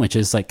fascinating, which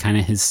is like kind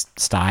of his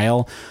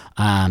style.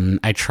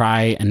 I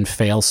try and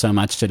fail so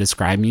much to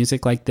describe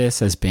music like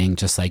this as being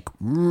just like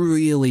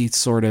really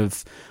sort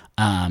of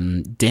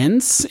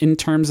dense in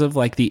terms of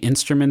like the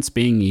instruments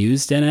being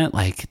used in it.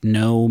 Like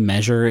no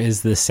measure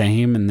is the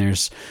same, and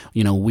there's,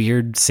 you know,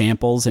 weird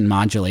samples and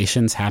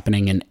modulations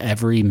happening in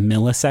every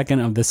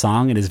millisecond of the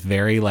song. It is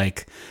very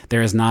like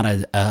there is not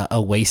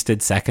a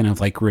wasted second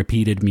of like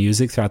repeated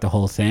music throughout the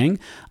whole thing.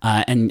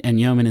 And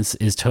Yeoman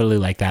is totally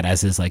like that,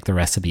 as is like the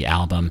rest of the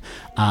album.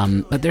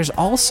 But there's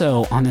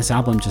also on this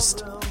album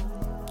just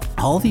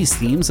all these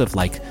themes of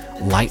like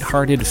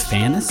lighthearted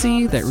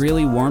fantasy that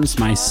really warms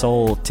my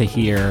soul to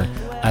hear.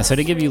 So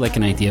to give you like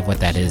an idea of what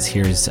that is,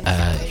 here's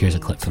a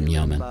clip from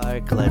Yeoman.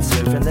 Let's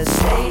surf in the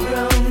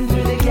stateroom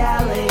through the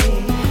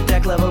galley.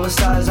 Deck level with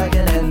stars like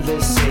an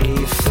endless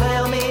sea.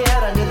 Flail me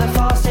out under the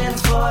false dance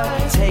floor.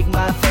 Take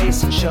my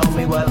face and show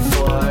me what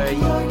for.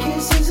 Your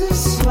kisses are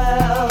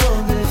swell.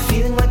 They're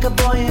feeling like a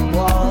buoyant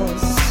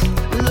waltz.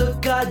 Look,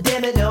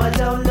 goddamn it, no, I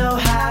don't know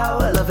how.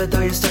 I love it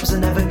though your steps are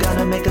never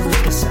gonna make a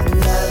lick of some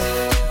love.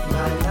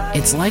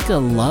 It's like a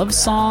love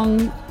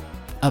song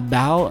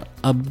about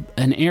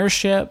an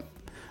airship,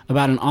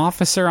 about an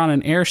officer on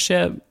an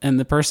airship, and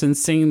the person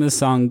singing the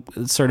song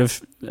sort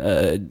of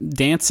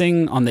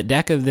dancing on the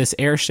deck of this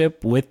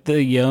airship with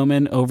the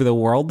yeoman over the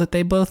world that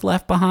they both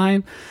left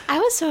behind. I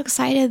was so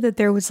excited that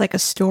there was like a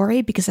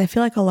story, because I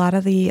feel like a lot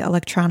of the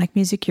electronic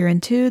music you're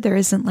into, there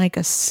isn't like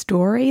a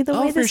story the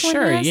way this one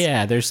is.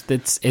 Yeah,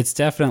 it's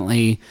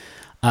definitely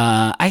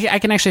I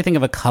can actually think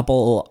of a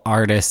couple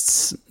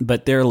artists,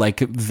 but they're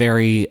like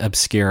very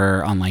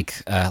obscure on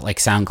like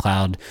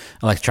SoundCloud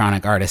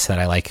electronic artists that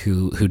I like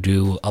who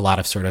do a lot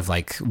of sort of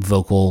like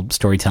vocal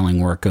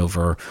storytelling work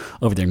over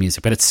their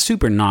music, but it's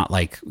super not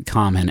like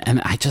common.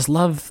 And I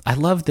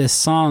love this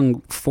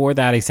song for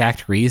that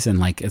exact reason.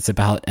 Like it's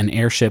about an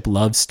airship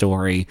love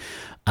story,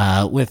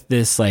 with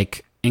this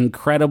like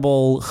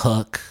incredible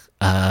hook,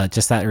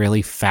 just that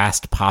really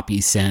fast poppy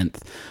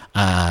synth.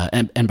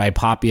 And by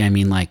poppy, I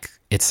mean like,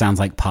 it sounds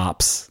like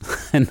pops,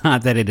 and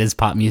not that it is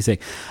pop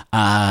music.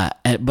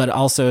 But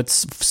also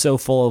it's so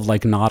full of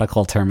like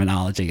nautical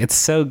terminology. It's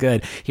so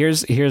good.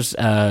 Here's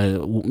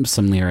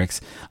some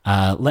lyrics.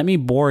 Let me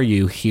bore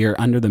you here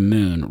under the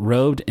moon,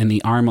 robed in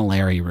the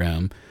armillary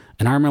room.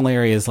 An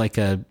armillary is like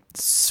a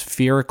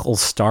spherical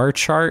star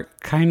chart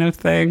kind of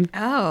thing.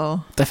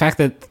 Oh. The fact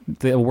that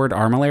the word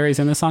armillary is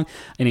in the song.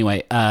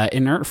 Anyway,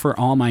 inert for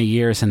all my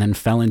years and then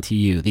fell into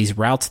you. These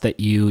routes that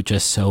you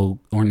just so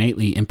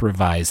ornately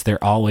improvise,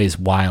 they're always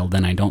wild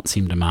and I don't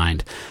seem to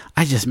mind.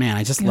 I just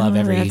love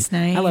that's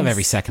nice. I love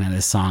every second of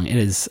this song. It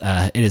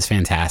is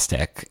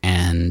fantastic.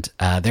 And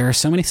there are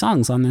so many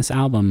songs on this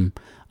album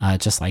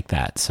just like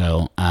that.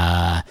 So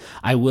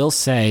I will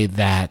say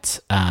that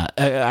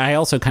I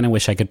also kind of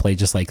wish I could play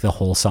just like the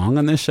whole song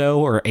on this show,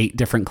 or 8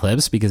 different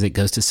clips, because it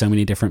goes to so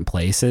many different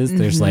places. Mm-hmm.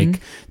 There's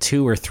like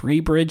 2 or 3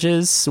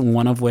 bridges,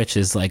 one of which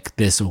is like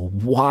this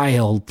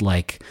wild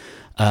like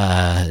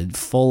hook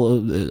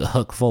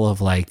full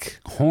of like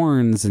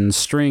horns and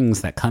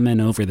strings that come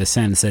in over the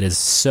synths that is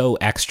so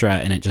extra,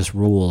 and it just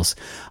rules.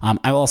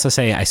 I will also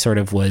say I sort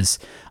of was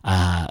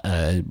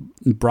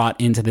brought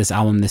into this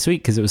album this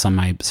week because it was on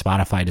my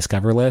Spotify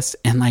Discover list,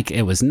 and like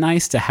it was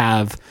nice to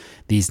have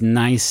these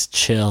nice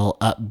chill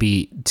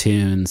upbeat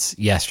tunes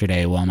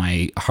yesterday while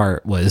my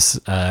heart was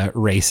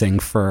racing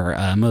for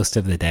most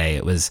of the day.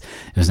 It was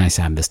nice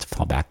to have this to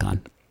fall back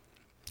on.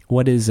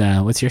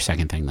 What's your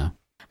second thing though?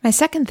 My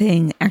second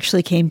thing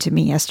actually came to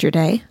me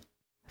yesterday.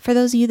 For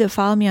those of you that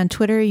follow me on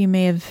Twitter, you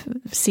may have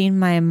seen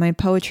my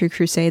poetry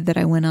crusade that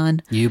I went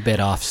on. You bit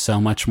off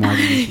so much more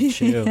than you could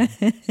chew.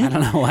 I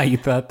don't know why you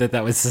thought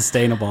that was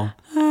sustainable.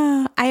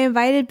 I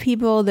invited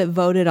people that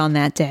voted on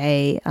that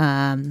day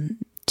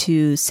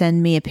to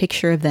send me a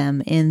picture of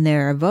them in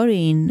their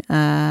voting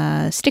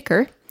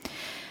sticker.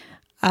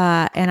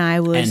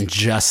 And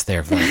just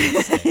their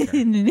voting sticker.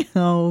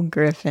 No,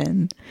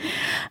 Griffin.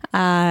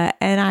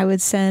 And I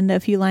would send a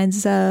few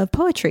lines of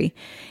poetry.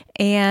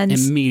 And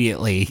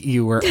immediately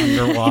you were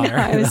underwater.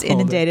 I was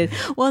inundated.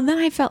 Well, and then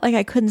I felt like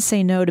I couldn't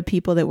say no to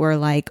people that were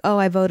like, oh,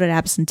 I voted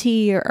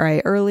absentee or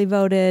I early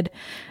voted.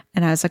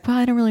 And I was like, well,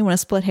 I don't really want to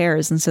split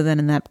hairs. And so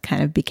then that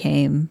kind of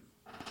became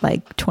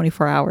like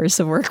 24 hours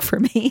of work for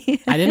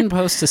me. I didn't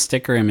post a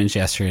sticker image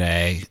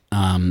yesterday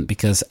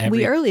because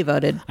we early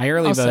voted. I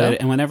early voted,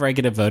 and whenever I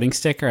get a voting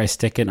sticker, I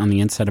stick it on the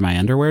inside of my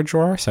underwear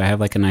drawer. So I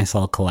have like a nice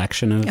little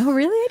collection of. Oh,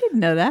 really? I didn't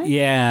know that.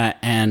 Yeah,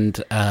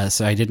 and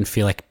so I didn't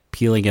feel like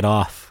peeling it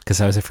off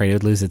because I was afraid it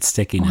would lose its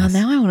stickiness. Well,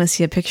 now I want to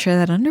see a picture of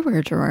that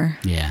underwear drawer.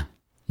 Yeah.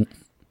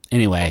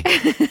 Anyway.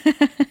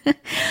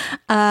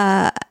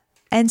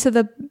 And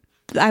so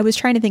I was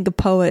trying to think of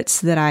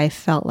poets that I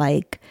felt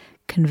like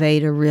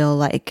conveyed a real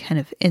like kind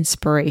of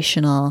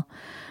inspirational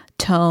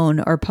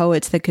tone, or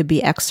poets that could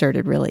be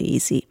excerpted really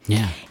easy.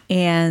 Yeah.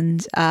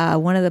 And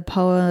one of the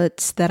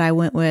poets that I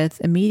went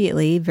with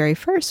immediately, very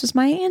first, was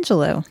Maya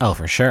Angelou. Oh,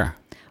 for sure.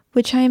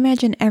 Which I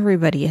imagine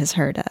everybody has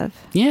heard of.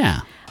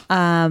 Yeah.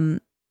 And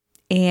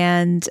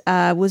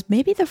was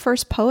maybe the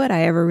first poet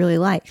I ever really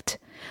liked.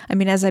 I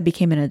mean, as I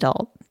became an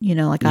adult,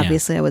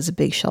 obviously I was a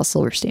big Shel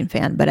Silverstein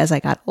fan, but as I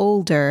got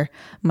older,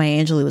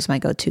 Maya Angelou was my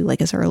go-to,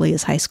 like as early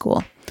as high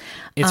school.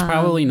 It's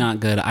probably not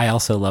good. I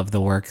also love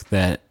the work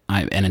that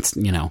and it's,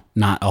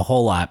 not a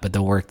whole lot, but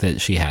the work that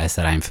she has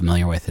that I'm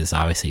familiar with is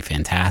obviously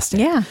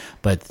fantastic. Yeah.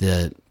 But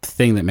the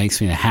thing that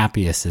makes me the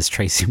happiest is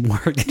Tracy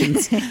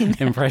Morgan's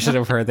impression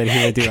of her that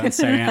he would do on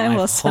Saturday Night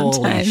Live.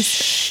 Holy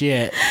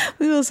shit.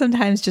 We will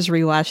sometimes just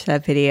rewatch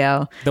that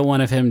video. The one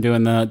of him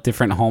doing the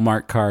different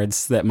Hallmark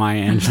cards that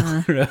Maya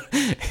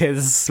Angelou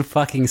is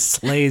fucking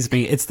slays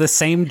me. It's the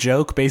same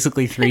joke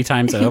basically 3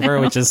 times over,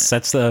 which is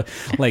such the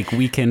like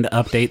Weekend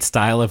Update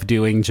style of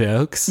doing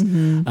jokes.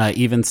 Mm-hmm.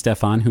 Even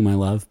Stefan, whom I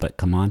love, but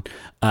come on.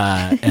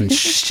 And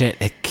shit,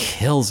 it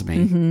kills me.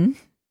 Mm-hmm.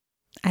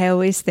 I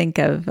always think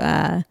of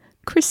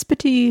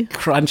Crispity.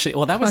 Crunchy.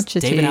 Well, that was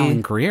David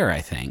Alan Grier,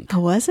 I think. Oh,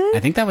 was it? I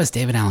think that was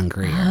David Alan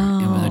Grier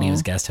when he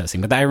was guest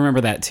hosting. But I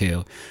remember that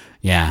too.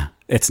 Yeah.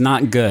 It's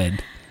not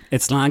good.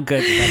 It's not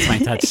good. That's my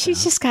touchdown.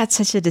 She's just got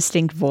such a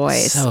distinct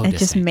voice. It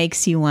just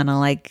makes you want to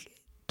like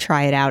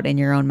try it out in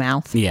your own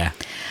mouth. Yeah.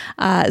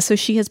 So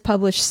she has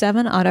published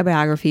 7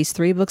 autobiographies,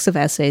 3 books of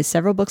essays,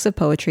 several books of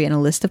poetry, and a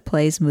list of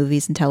plays,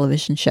 movies, and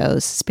television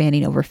shows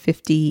spanning over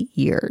 50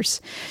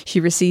 years. She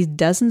received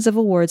dozens of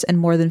awards and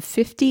more than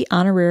 50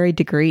 honorary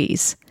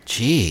degrees.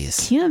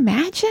 Jeez. Can you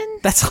imagine?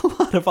 That's a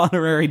lot of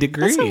honorary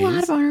degrees. That's a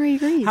lot of honorary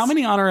degrees. How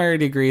many honorary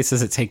degrees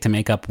does it take to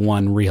make up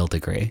one real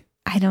degree?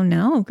 I don't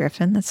know,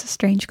 Griffin. That's a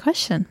strange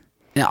question.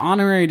 An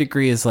honorary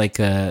degree is like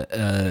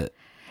a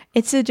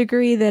It's a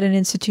degree that an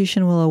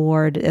institution will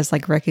award as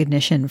like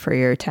recognition for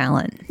your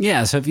talent.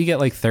 Yeah, so if you get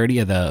like 30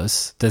 of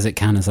those, does it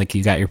count as like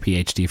you got your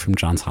PhD from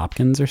Johns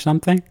Hopkins or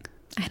something?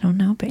 I don't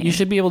know, babe. You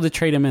should be able to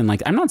trade them in.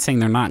 Like, I'm not saying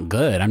they're not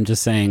good. I'm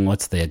just saying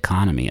what's the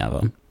economy of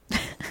them.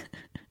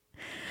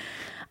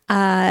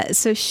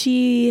 So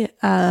she,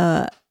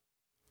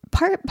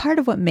 part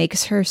of what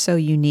makes her so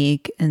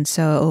unique and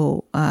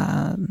so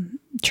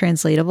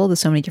translatable to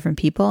so many different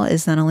people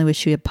is not only was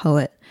she a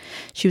poet,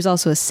 she was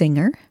also a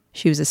singer.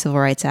 She was a civil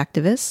rights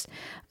activist.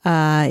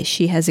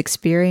 She has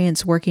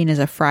experience working as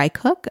a fry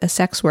cook, a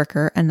sex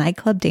worker, a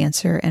nightclub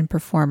dancer and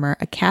performer,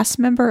 a cast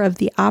member of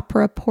the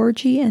opera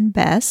Porgy and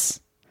Bess.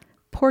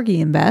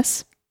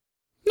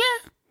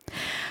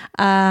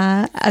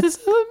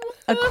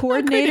 A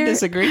coordinator.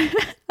 Disagree.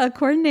 A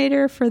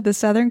coordinator for the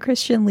Southern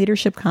Christian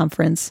Leadership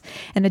Conference,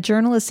 and a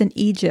journalist in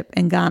Egypt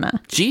and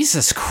Ghana.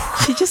 Jesus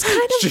Christ! She just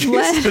kind of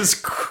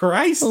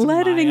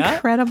led an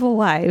incredible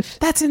life.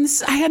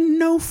 That's I had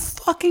no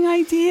fucking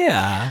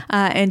idea.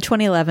 In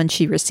 2011,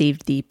 she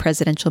received the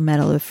Presidential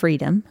Medal of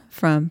Freedom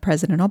from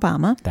President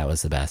Obama. That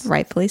was the best,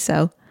 rightfully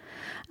so.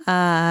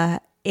 And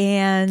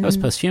that was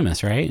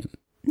posthumous, right?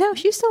 No,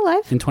 she's still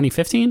alive. In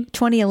 2015?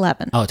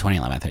 2011. Oh,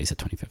 2011. I thought you said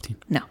 2015.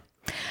 No.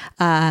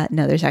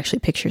 No, there's actually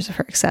pictures of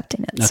her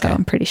accepting it. Okay. So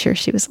I'm pretty sure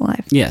she was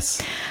alive.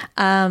 Yes.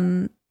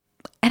 And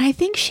I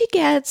think she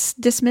gets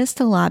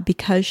dismissed a lot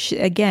because,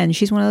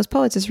 she's one of those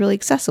poets that's really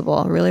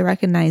accessible, really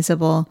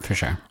recognizable. For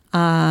sure.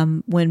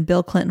 When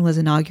Bill Clinton was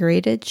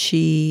inaugurated,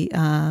 she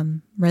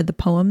read the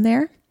poem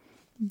there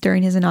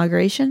during his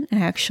inauguration.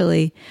 And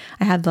actually,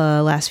 I have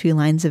the last few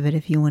lines of it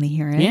if you want to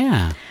hear it.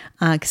 Yeah.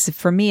 Because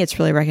for me, it's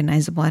really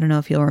recognizable. I don't know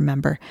if you'll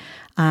remember.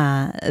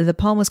 The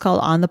poem was called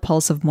On the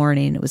Pulse of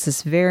Morning. It was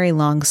this very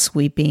long,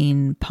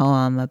 sweeping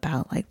poem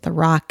about like the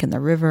rock and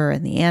the river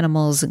and the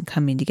animals and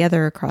coming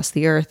together across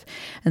the earth.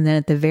 And then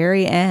at the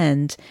very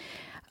end,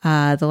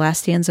 the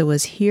last stanza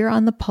was, "Here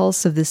on the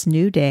pulse of this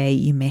new day,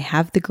 you may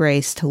have the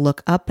grace to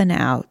look up and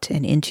out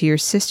and into your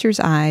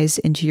sister's eyes,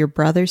 into your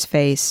brother's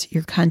face,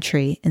 your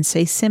country, and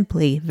say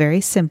simply,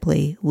 very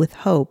simply, with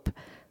hope,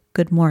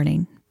 good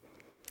morning."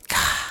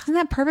 Isn't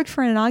that perfect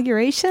for an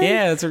inauguration?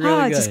 Yeah, it's really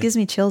good. It just gives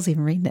me chills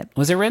even reading it.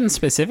 Was it written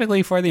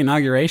specifically for the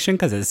inauguration?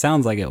 Because it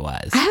sounds like it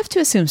was. I have to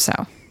assume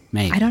so.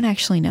 Maybe. I don't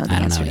actually know the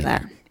answer to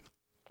that.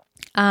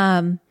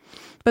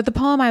 But the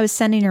poem I was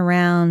sending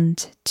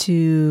around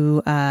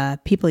to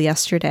people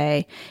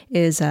yesterday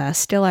is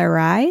Still I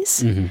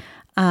Rise. Mm-hmm.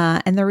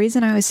 And the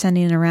reason I was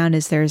sending it around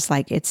is there's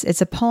like,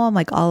 it's a poem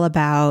like all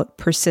about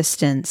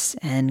persistence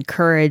and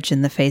courage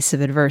in the face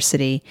of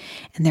adversity.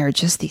 And there are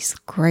just these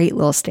great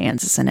little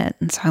stanzas in it.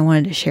 And so I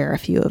wanted to share a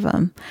few of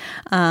them.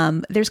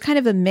 There's kind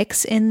of a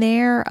mix in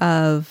there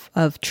of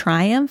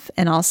triumph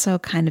and also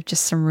kind of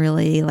just some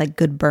really like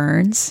good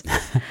burns.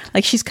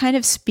 Like she's kind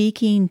of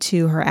speaking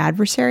to her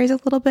adversaries a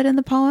little bit in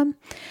the poem.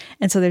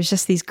 And so there's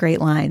just these great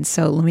lines.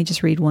 So let me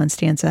just read one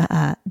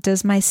stanza.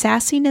 Does my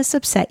sassiness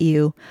upset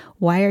you?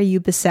 Why are you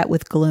beset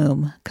with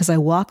gloom? Because I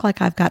walk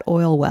like I've got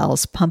oil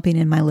wells pumping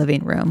in my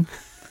living room.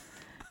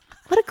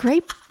 What a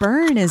great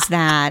burn is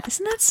that?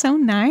 Isn't that so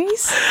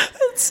nice?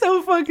 That's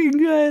so fucking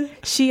good.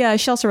 She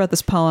also wrote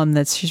this poem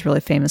that she's really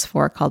famous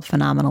for called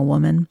Phenomenal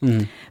Woman.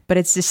 Mm. But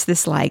it's just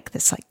this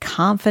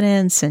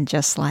confidence and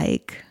just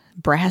like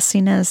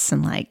brassiness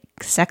and like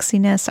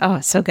sexiness. Oh,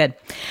 it's so good.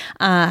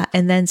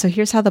 And then, so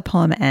here's how the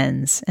poem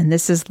ends. And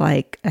this is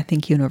like, I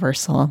think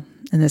universal.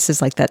 And this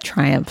is like that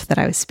triumph that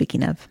I was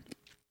speaking of.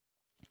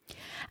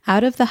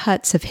 Out of the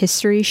huts of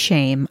history's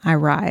shame, I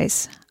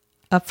rise.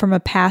 Up from a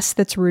past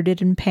that's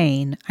rooted in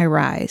pain, I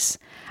rise.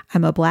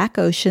 I'm a black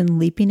ocean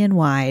leaping and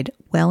wide,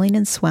 welling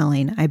and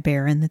swelling, I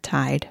bear in the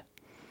tide.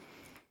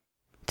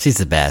 She's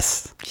the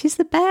best. She's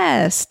the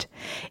best.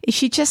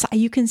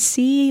 You can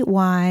see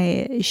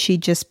why she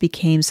just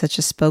became such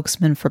a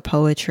spokesman for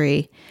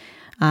poetry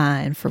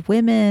and for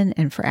women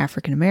and for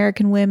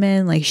African-American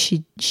women. Like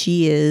she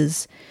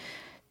is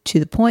to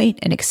the point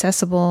and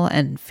accessible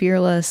and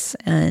fearless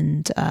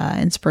and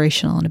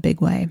inspirational in a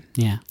big way.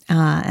 Yeah.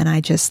 And I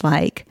just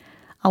like,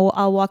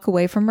 I'll walk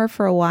away from her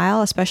for a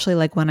while, especially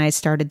like when I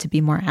started to be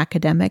more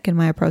academic in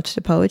my approach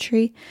to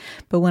poetry.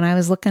 But when I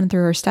was looking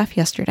through her stuff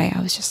yesterday,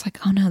 I was just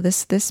like, oh no,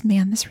 this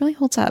really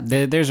holds up.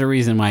 There's a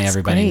reason why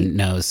everybody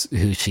knows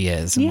who she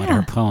is and what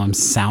her poems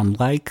sound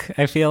like.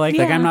 I feel like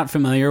I'm not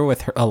familiar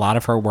with a lot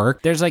of her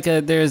work. There's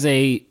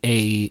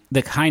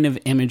the kind of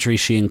imagery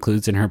she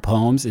includes in her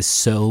poems is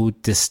so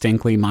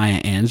distinctly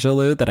Maya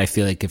Angelou that I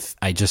feel like if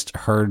I just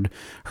heard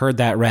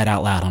that read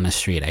out loud on the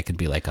street, I could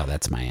be like, oh,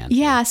 that's Maya Angelou.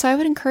 Yeah, so I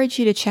would encourage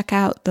you to check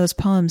out those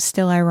poems,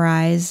 Still I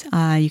Rise.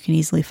 You can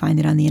easily find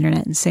it on the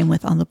internet, and same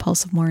with On the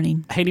Pulse of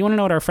Morning. Hey, do you want to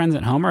know what our friends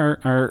at home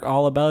are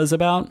all abuzz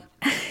about?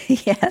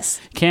 Yes.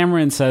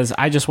 Cameron says,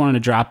 I just wanted to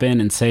drop in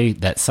and say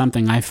that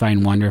something I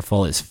find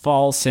wonderful is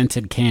fall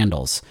scented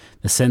candles.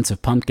 The scents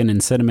of pumpkin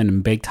and cinnamon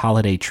and baked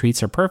holiday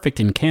treats are perfect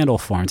in candle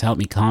form to help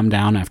me calm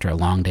down after a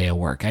long day of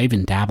work. I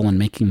even dabble in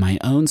making my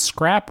own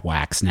scrap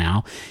wax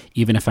now,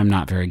 even if I'm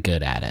not very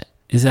good at it.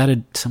 Is that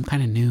some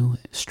kind of new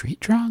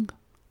street drug?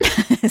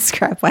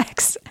 Scrap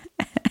wax.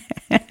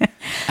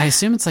 I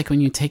assume it's like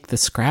when you take the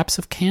scraps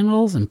of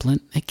candles and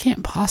blend. It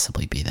can't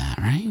possibly be that,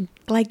 right?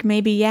 Like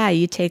maybe, yeah,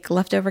 you take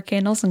leftover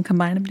candles and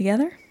combine them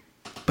together.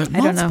 But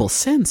multiple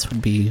scents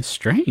would be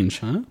strange,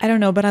 huh? I don't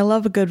know, but I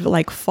love a good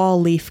like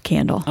fall leaf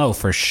candle. Oh,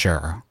 for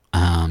sure.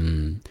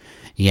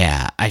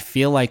 Yeah, I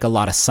feel like a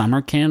lot of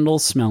summer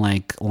candles smell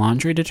like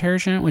laundry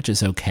detergent, which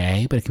is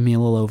okay, but it can be a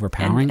little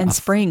overpowering. And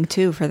spring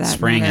too, for that.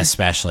 Spring matter.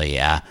 especially,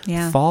 yeah.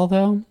 Yeah. Fall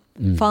though?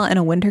 Fall and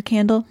a winter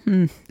candle?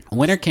 A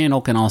winter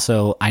candle can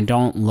also, I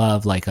don't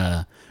love like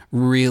a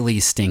really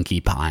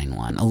stinky pine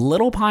one. A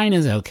little pine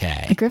is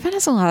okay. Griffin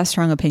has a lot of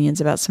strong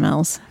opinions about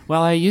smells.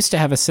 Well, I used to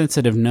have a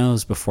sensitive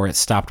nose before it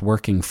stopped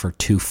working for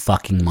 2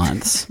 fucking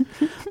months.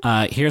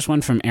 Here's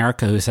one from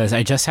Erica who says,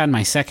 I just had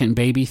my second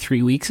baby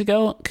 3 weeks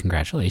ago.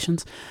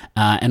 Congratulations.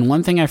 And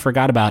one thing I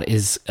forgot about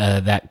is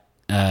that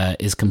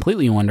is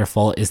completely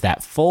wonderful is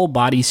that full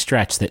body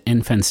stretch that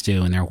infants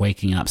do when they're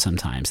waking up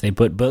sometimes. They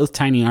put both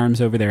tiny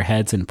arms over their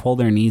heads and pull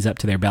their knees up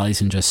to their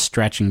bellies and just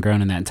stretch and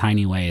groan in that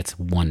tiny way. It's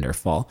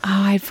wonderful.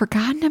 Oh, I'd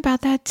forgotten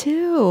about that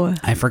too.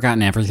 I've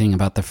forgotten everything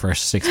about the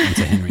first 6 months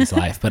of Henry's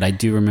life, but I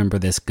do remember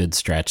this good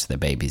stretch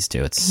that babies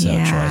do. It's so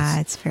choice. Yeah,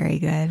 it's very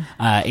good.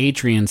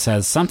 Adrian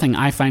says, something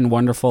I find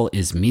wonderful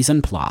is mise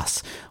en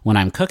place. When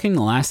I'm cooking,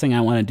 the last thing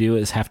I want to do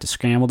is have to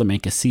scramble to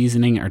make a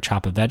seasoning or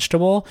chop a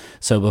vegetable.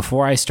 So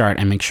before I start,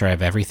 I make sure I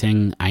have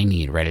everything I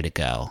need ready to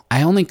go.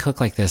 I only cook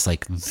like this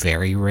like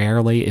very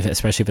rarely,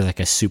 especially if it's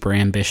like a super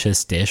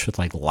ambitious dish with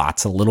like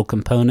lots of little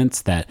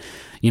components that,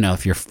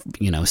 if you're,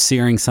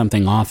 searing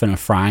something off in a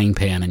frying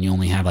pan and you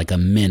only have like a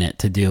minute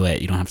to do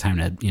it, you don't have time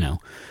to,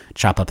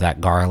 chop up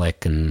that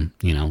garlic and,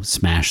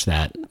 smash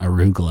that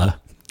arugula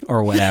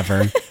or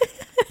whatever.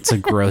 It's a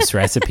gross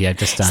recipe I've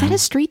just done. Is that a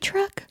street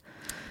truck?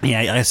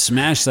 Yeah, I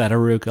smashed that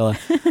arugula.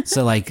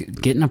 So,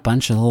 like, getting a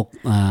bunch of little,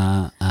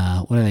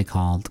 what are they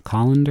called?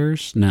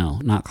 Colanders?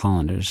 No, not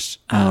colanders.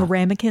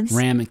 Ramekins?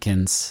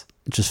 Ramekins.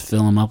 Just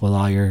fill them up with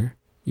all your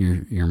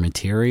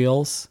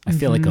materials. I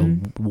feel like a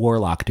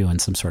warlock doing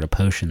some sort of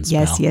potion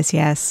spell.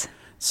 Yes.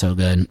 So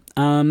good.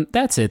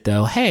 That's it,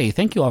 though. Hey,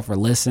 thank you all for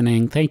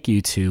listening. Thank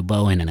you to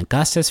Bowen and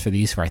Augustus for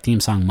our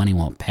theme song, Money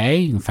Won't Pay.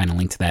 You can find a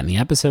link to that in the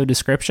episode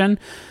description.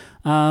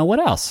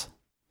 What else?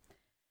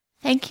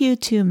 Thank you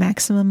to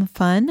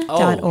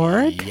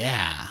MaximumFun.org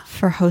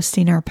for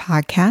hosting our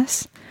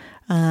podcast.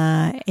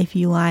 If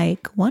you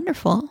like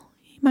Wonderful,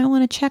 you might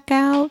want to check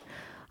out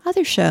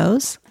other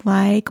shows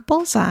like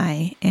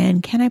Bullseye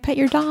and Can I Pet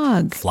Your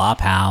Dog?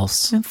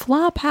 Flophouse. And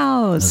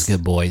Flophouse. Those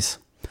good boys.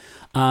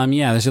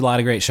 There's a lot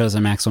of great shows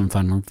on Maximum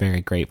Fun. We're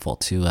very grateful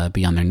to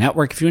be on their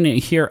network. If you want to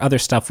hear other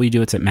stuff we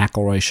do, it's at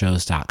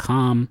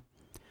McElroyShows.com.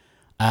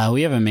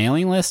 We have a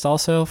mailing list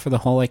also for the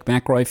whole like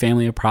McElroy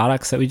family of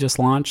products that we just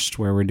launched,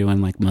 where we're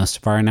doing like most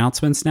of our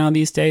announcements now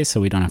these days,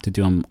 so we don't have to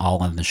do them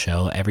all on the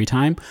show every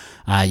time.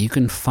 You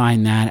can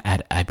find that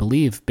at, I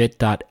believe,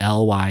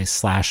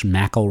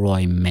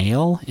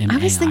 bit.ly/McElroyMail. I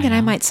was thinking I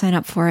might sign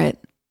up for it.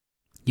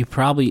 You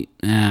probably...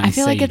 I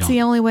feel like it's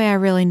the only way I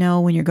really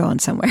know when you're going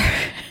somewhere.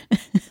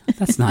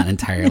 That's not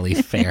entirely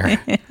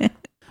fair.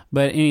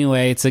 But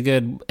anyway, it's a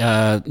good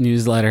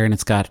newsletter, and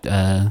it's got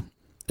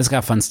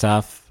fun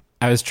stuff.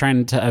 I was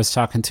talking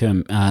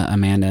to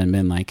Amanda and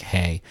been like,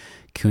 hey,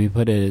 can we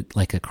put a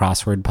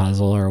crossword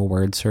puzzle or a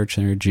word search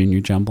or a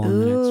junior jumble in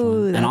the next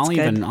one? And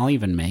I'll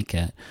even make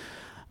it.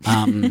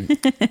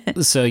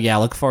 So yeah,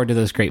 look forward to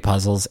those great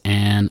puzzles.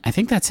 And I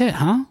think that's it,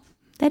 huh?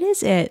 That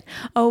is it.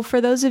 Oh, for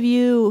those of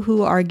you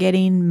who are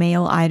getting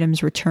mail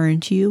items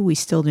returned to you, we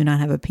still do not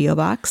have a P.O.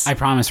 box. I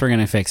promise we're going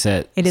to fix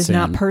it. It is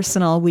not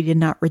personal. We did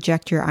not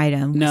reject your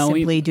item. No,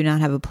 we simply do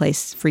not have a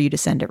place for you to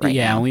send it right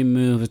now. Yeah, we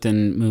moved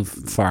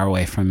far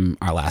away from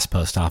our last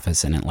post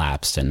office, and it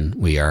lapsed, and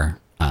we are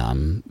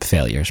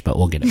failures, but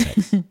we'll get it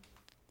fixed.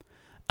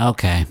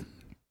 Okay.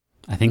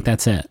 I think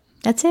that's it.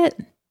 That's it.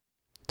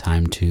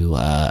 Time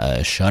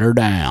to shut her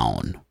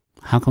down.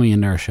 How can we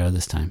end our show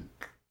this time?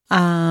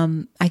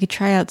 I could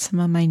try out some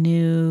of my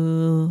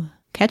new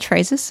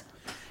catchphrases.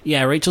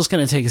 Yeah, Rachel's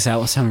going to take us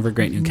out with some of her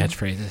great new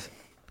catchphrases.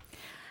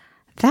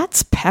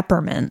 That's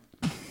peppermint.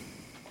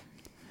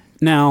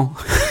 Now,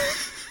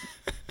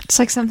 it's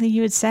like something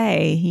you would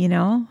say,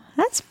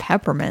 That's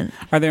peppermint.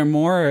 Are there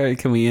more, or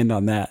can we end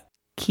on that?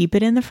 Keep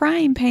it in the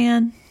frying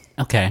pan.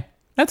 Okay.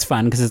 That's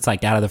fun because it's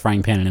like out of the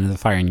frying pan and into the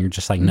fire, and you're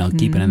just like, no,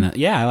 keep it in the...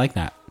 Yeah, I like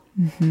that.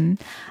 Mm-hmm.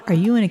 Are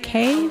you in a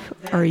cave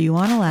or are you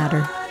on a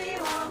ladder?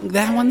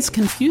 That one's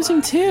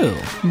confusing too.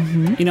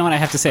 Mm-hmm. You know what I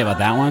have to say about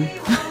that one?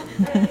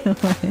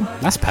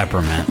 That's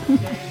peppermint.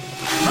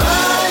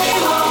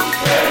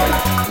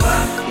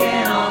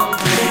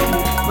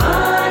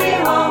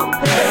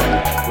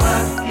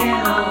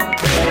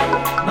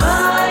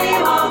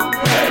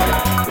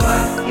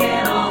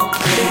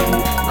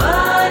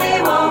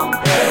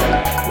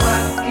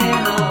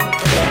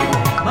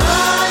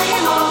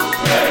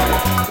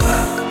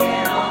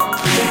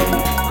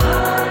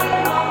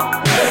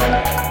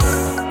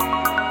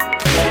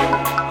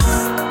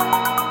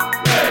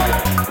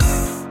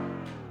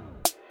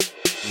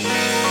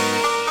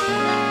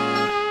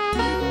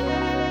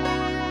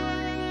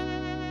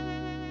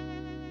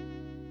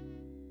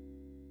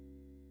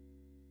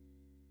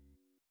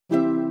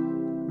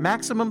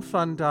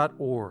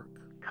 MaximumFun.org.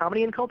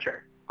 Comedy and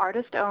culture.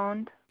 Artist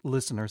owned.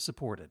 Listener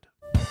supported.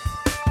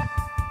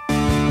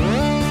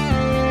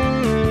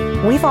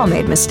 We've all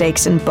made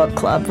mistakes in book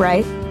club,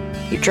 right?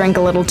 You drink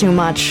a little too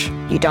much,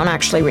 you don't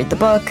actually read the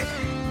book,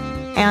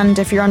 and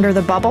if you're under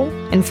the bubble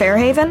in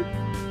Fairhaven,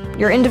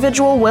 your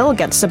individual will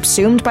get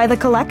subsumed by the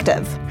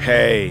collective.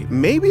 Hey,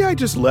 maybe I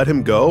just let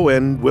him go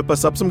and whip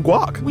us up some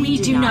guac. We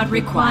do not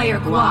require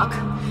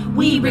guac.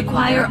 We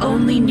require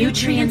only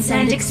nutrients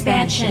and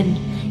expansion.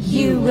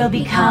 You will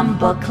become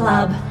book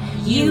club.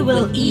 You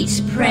will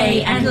eat,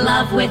 pray, and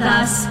love with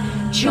us.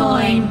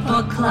 Join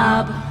book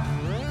club.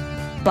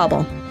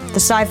 Bubble, the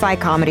sci-fi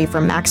comedy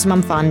from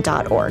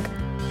MaximumFun.org.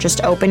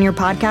 Just open your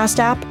podcast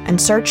app and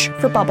search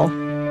for Bubble.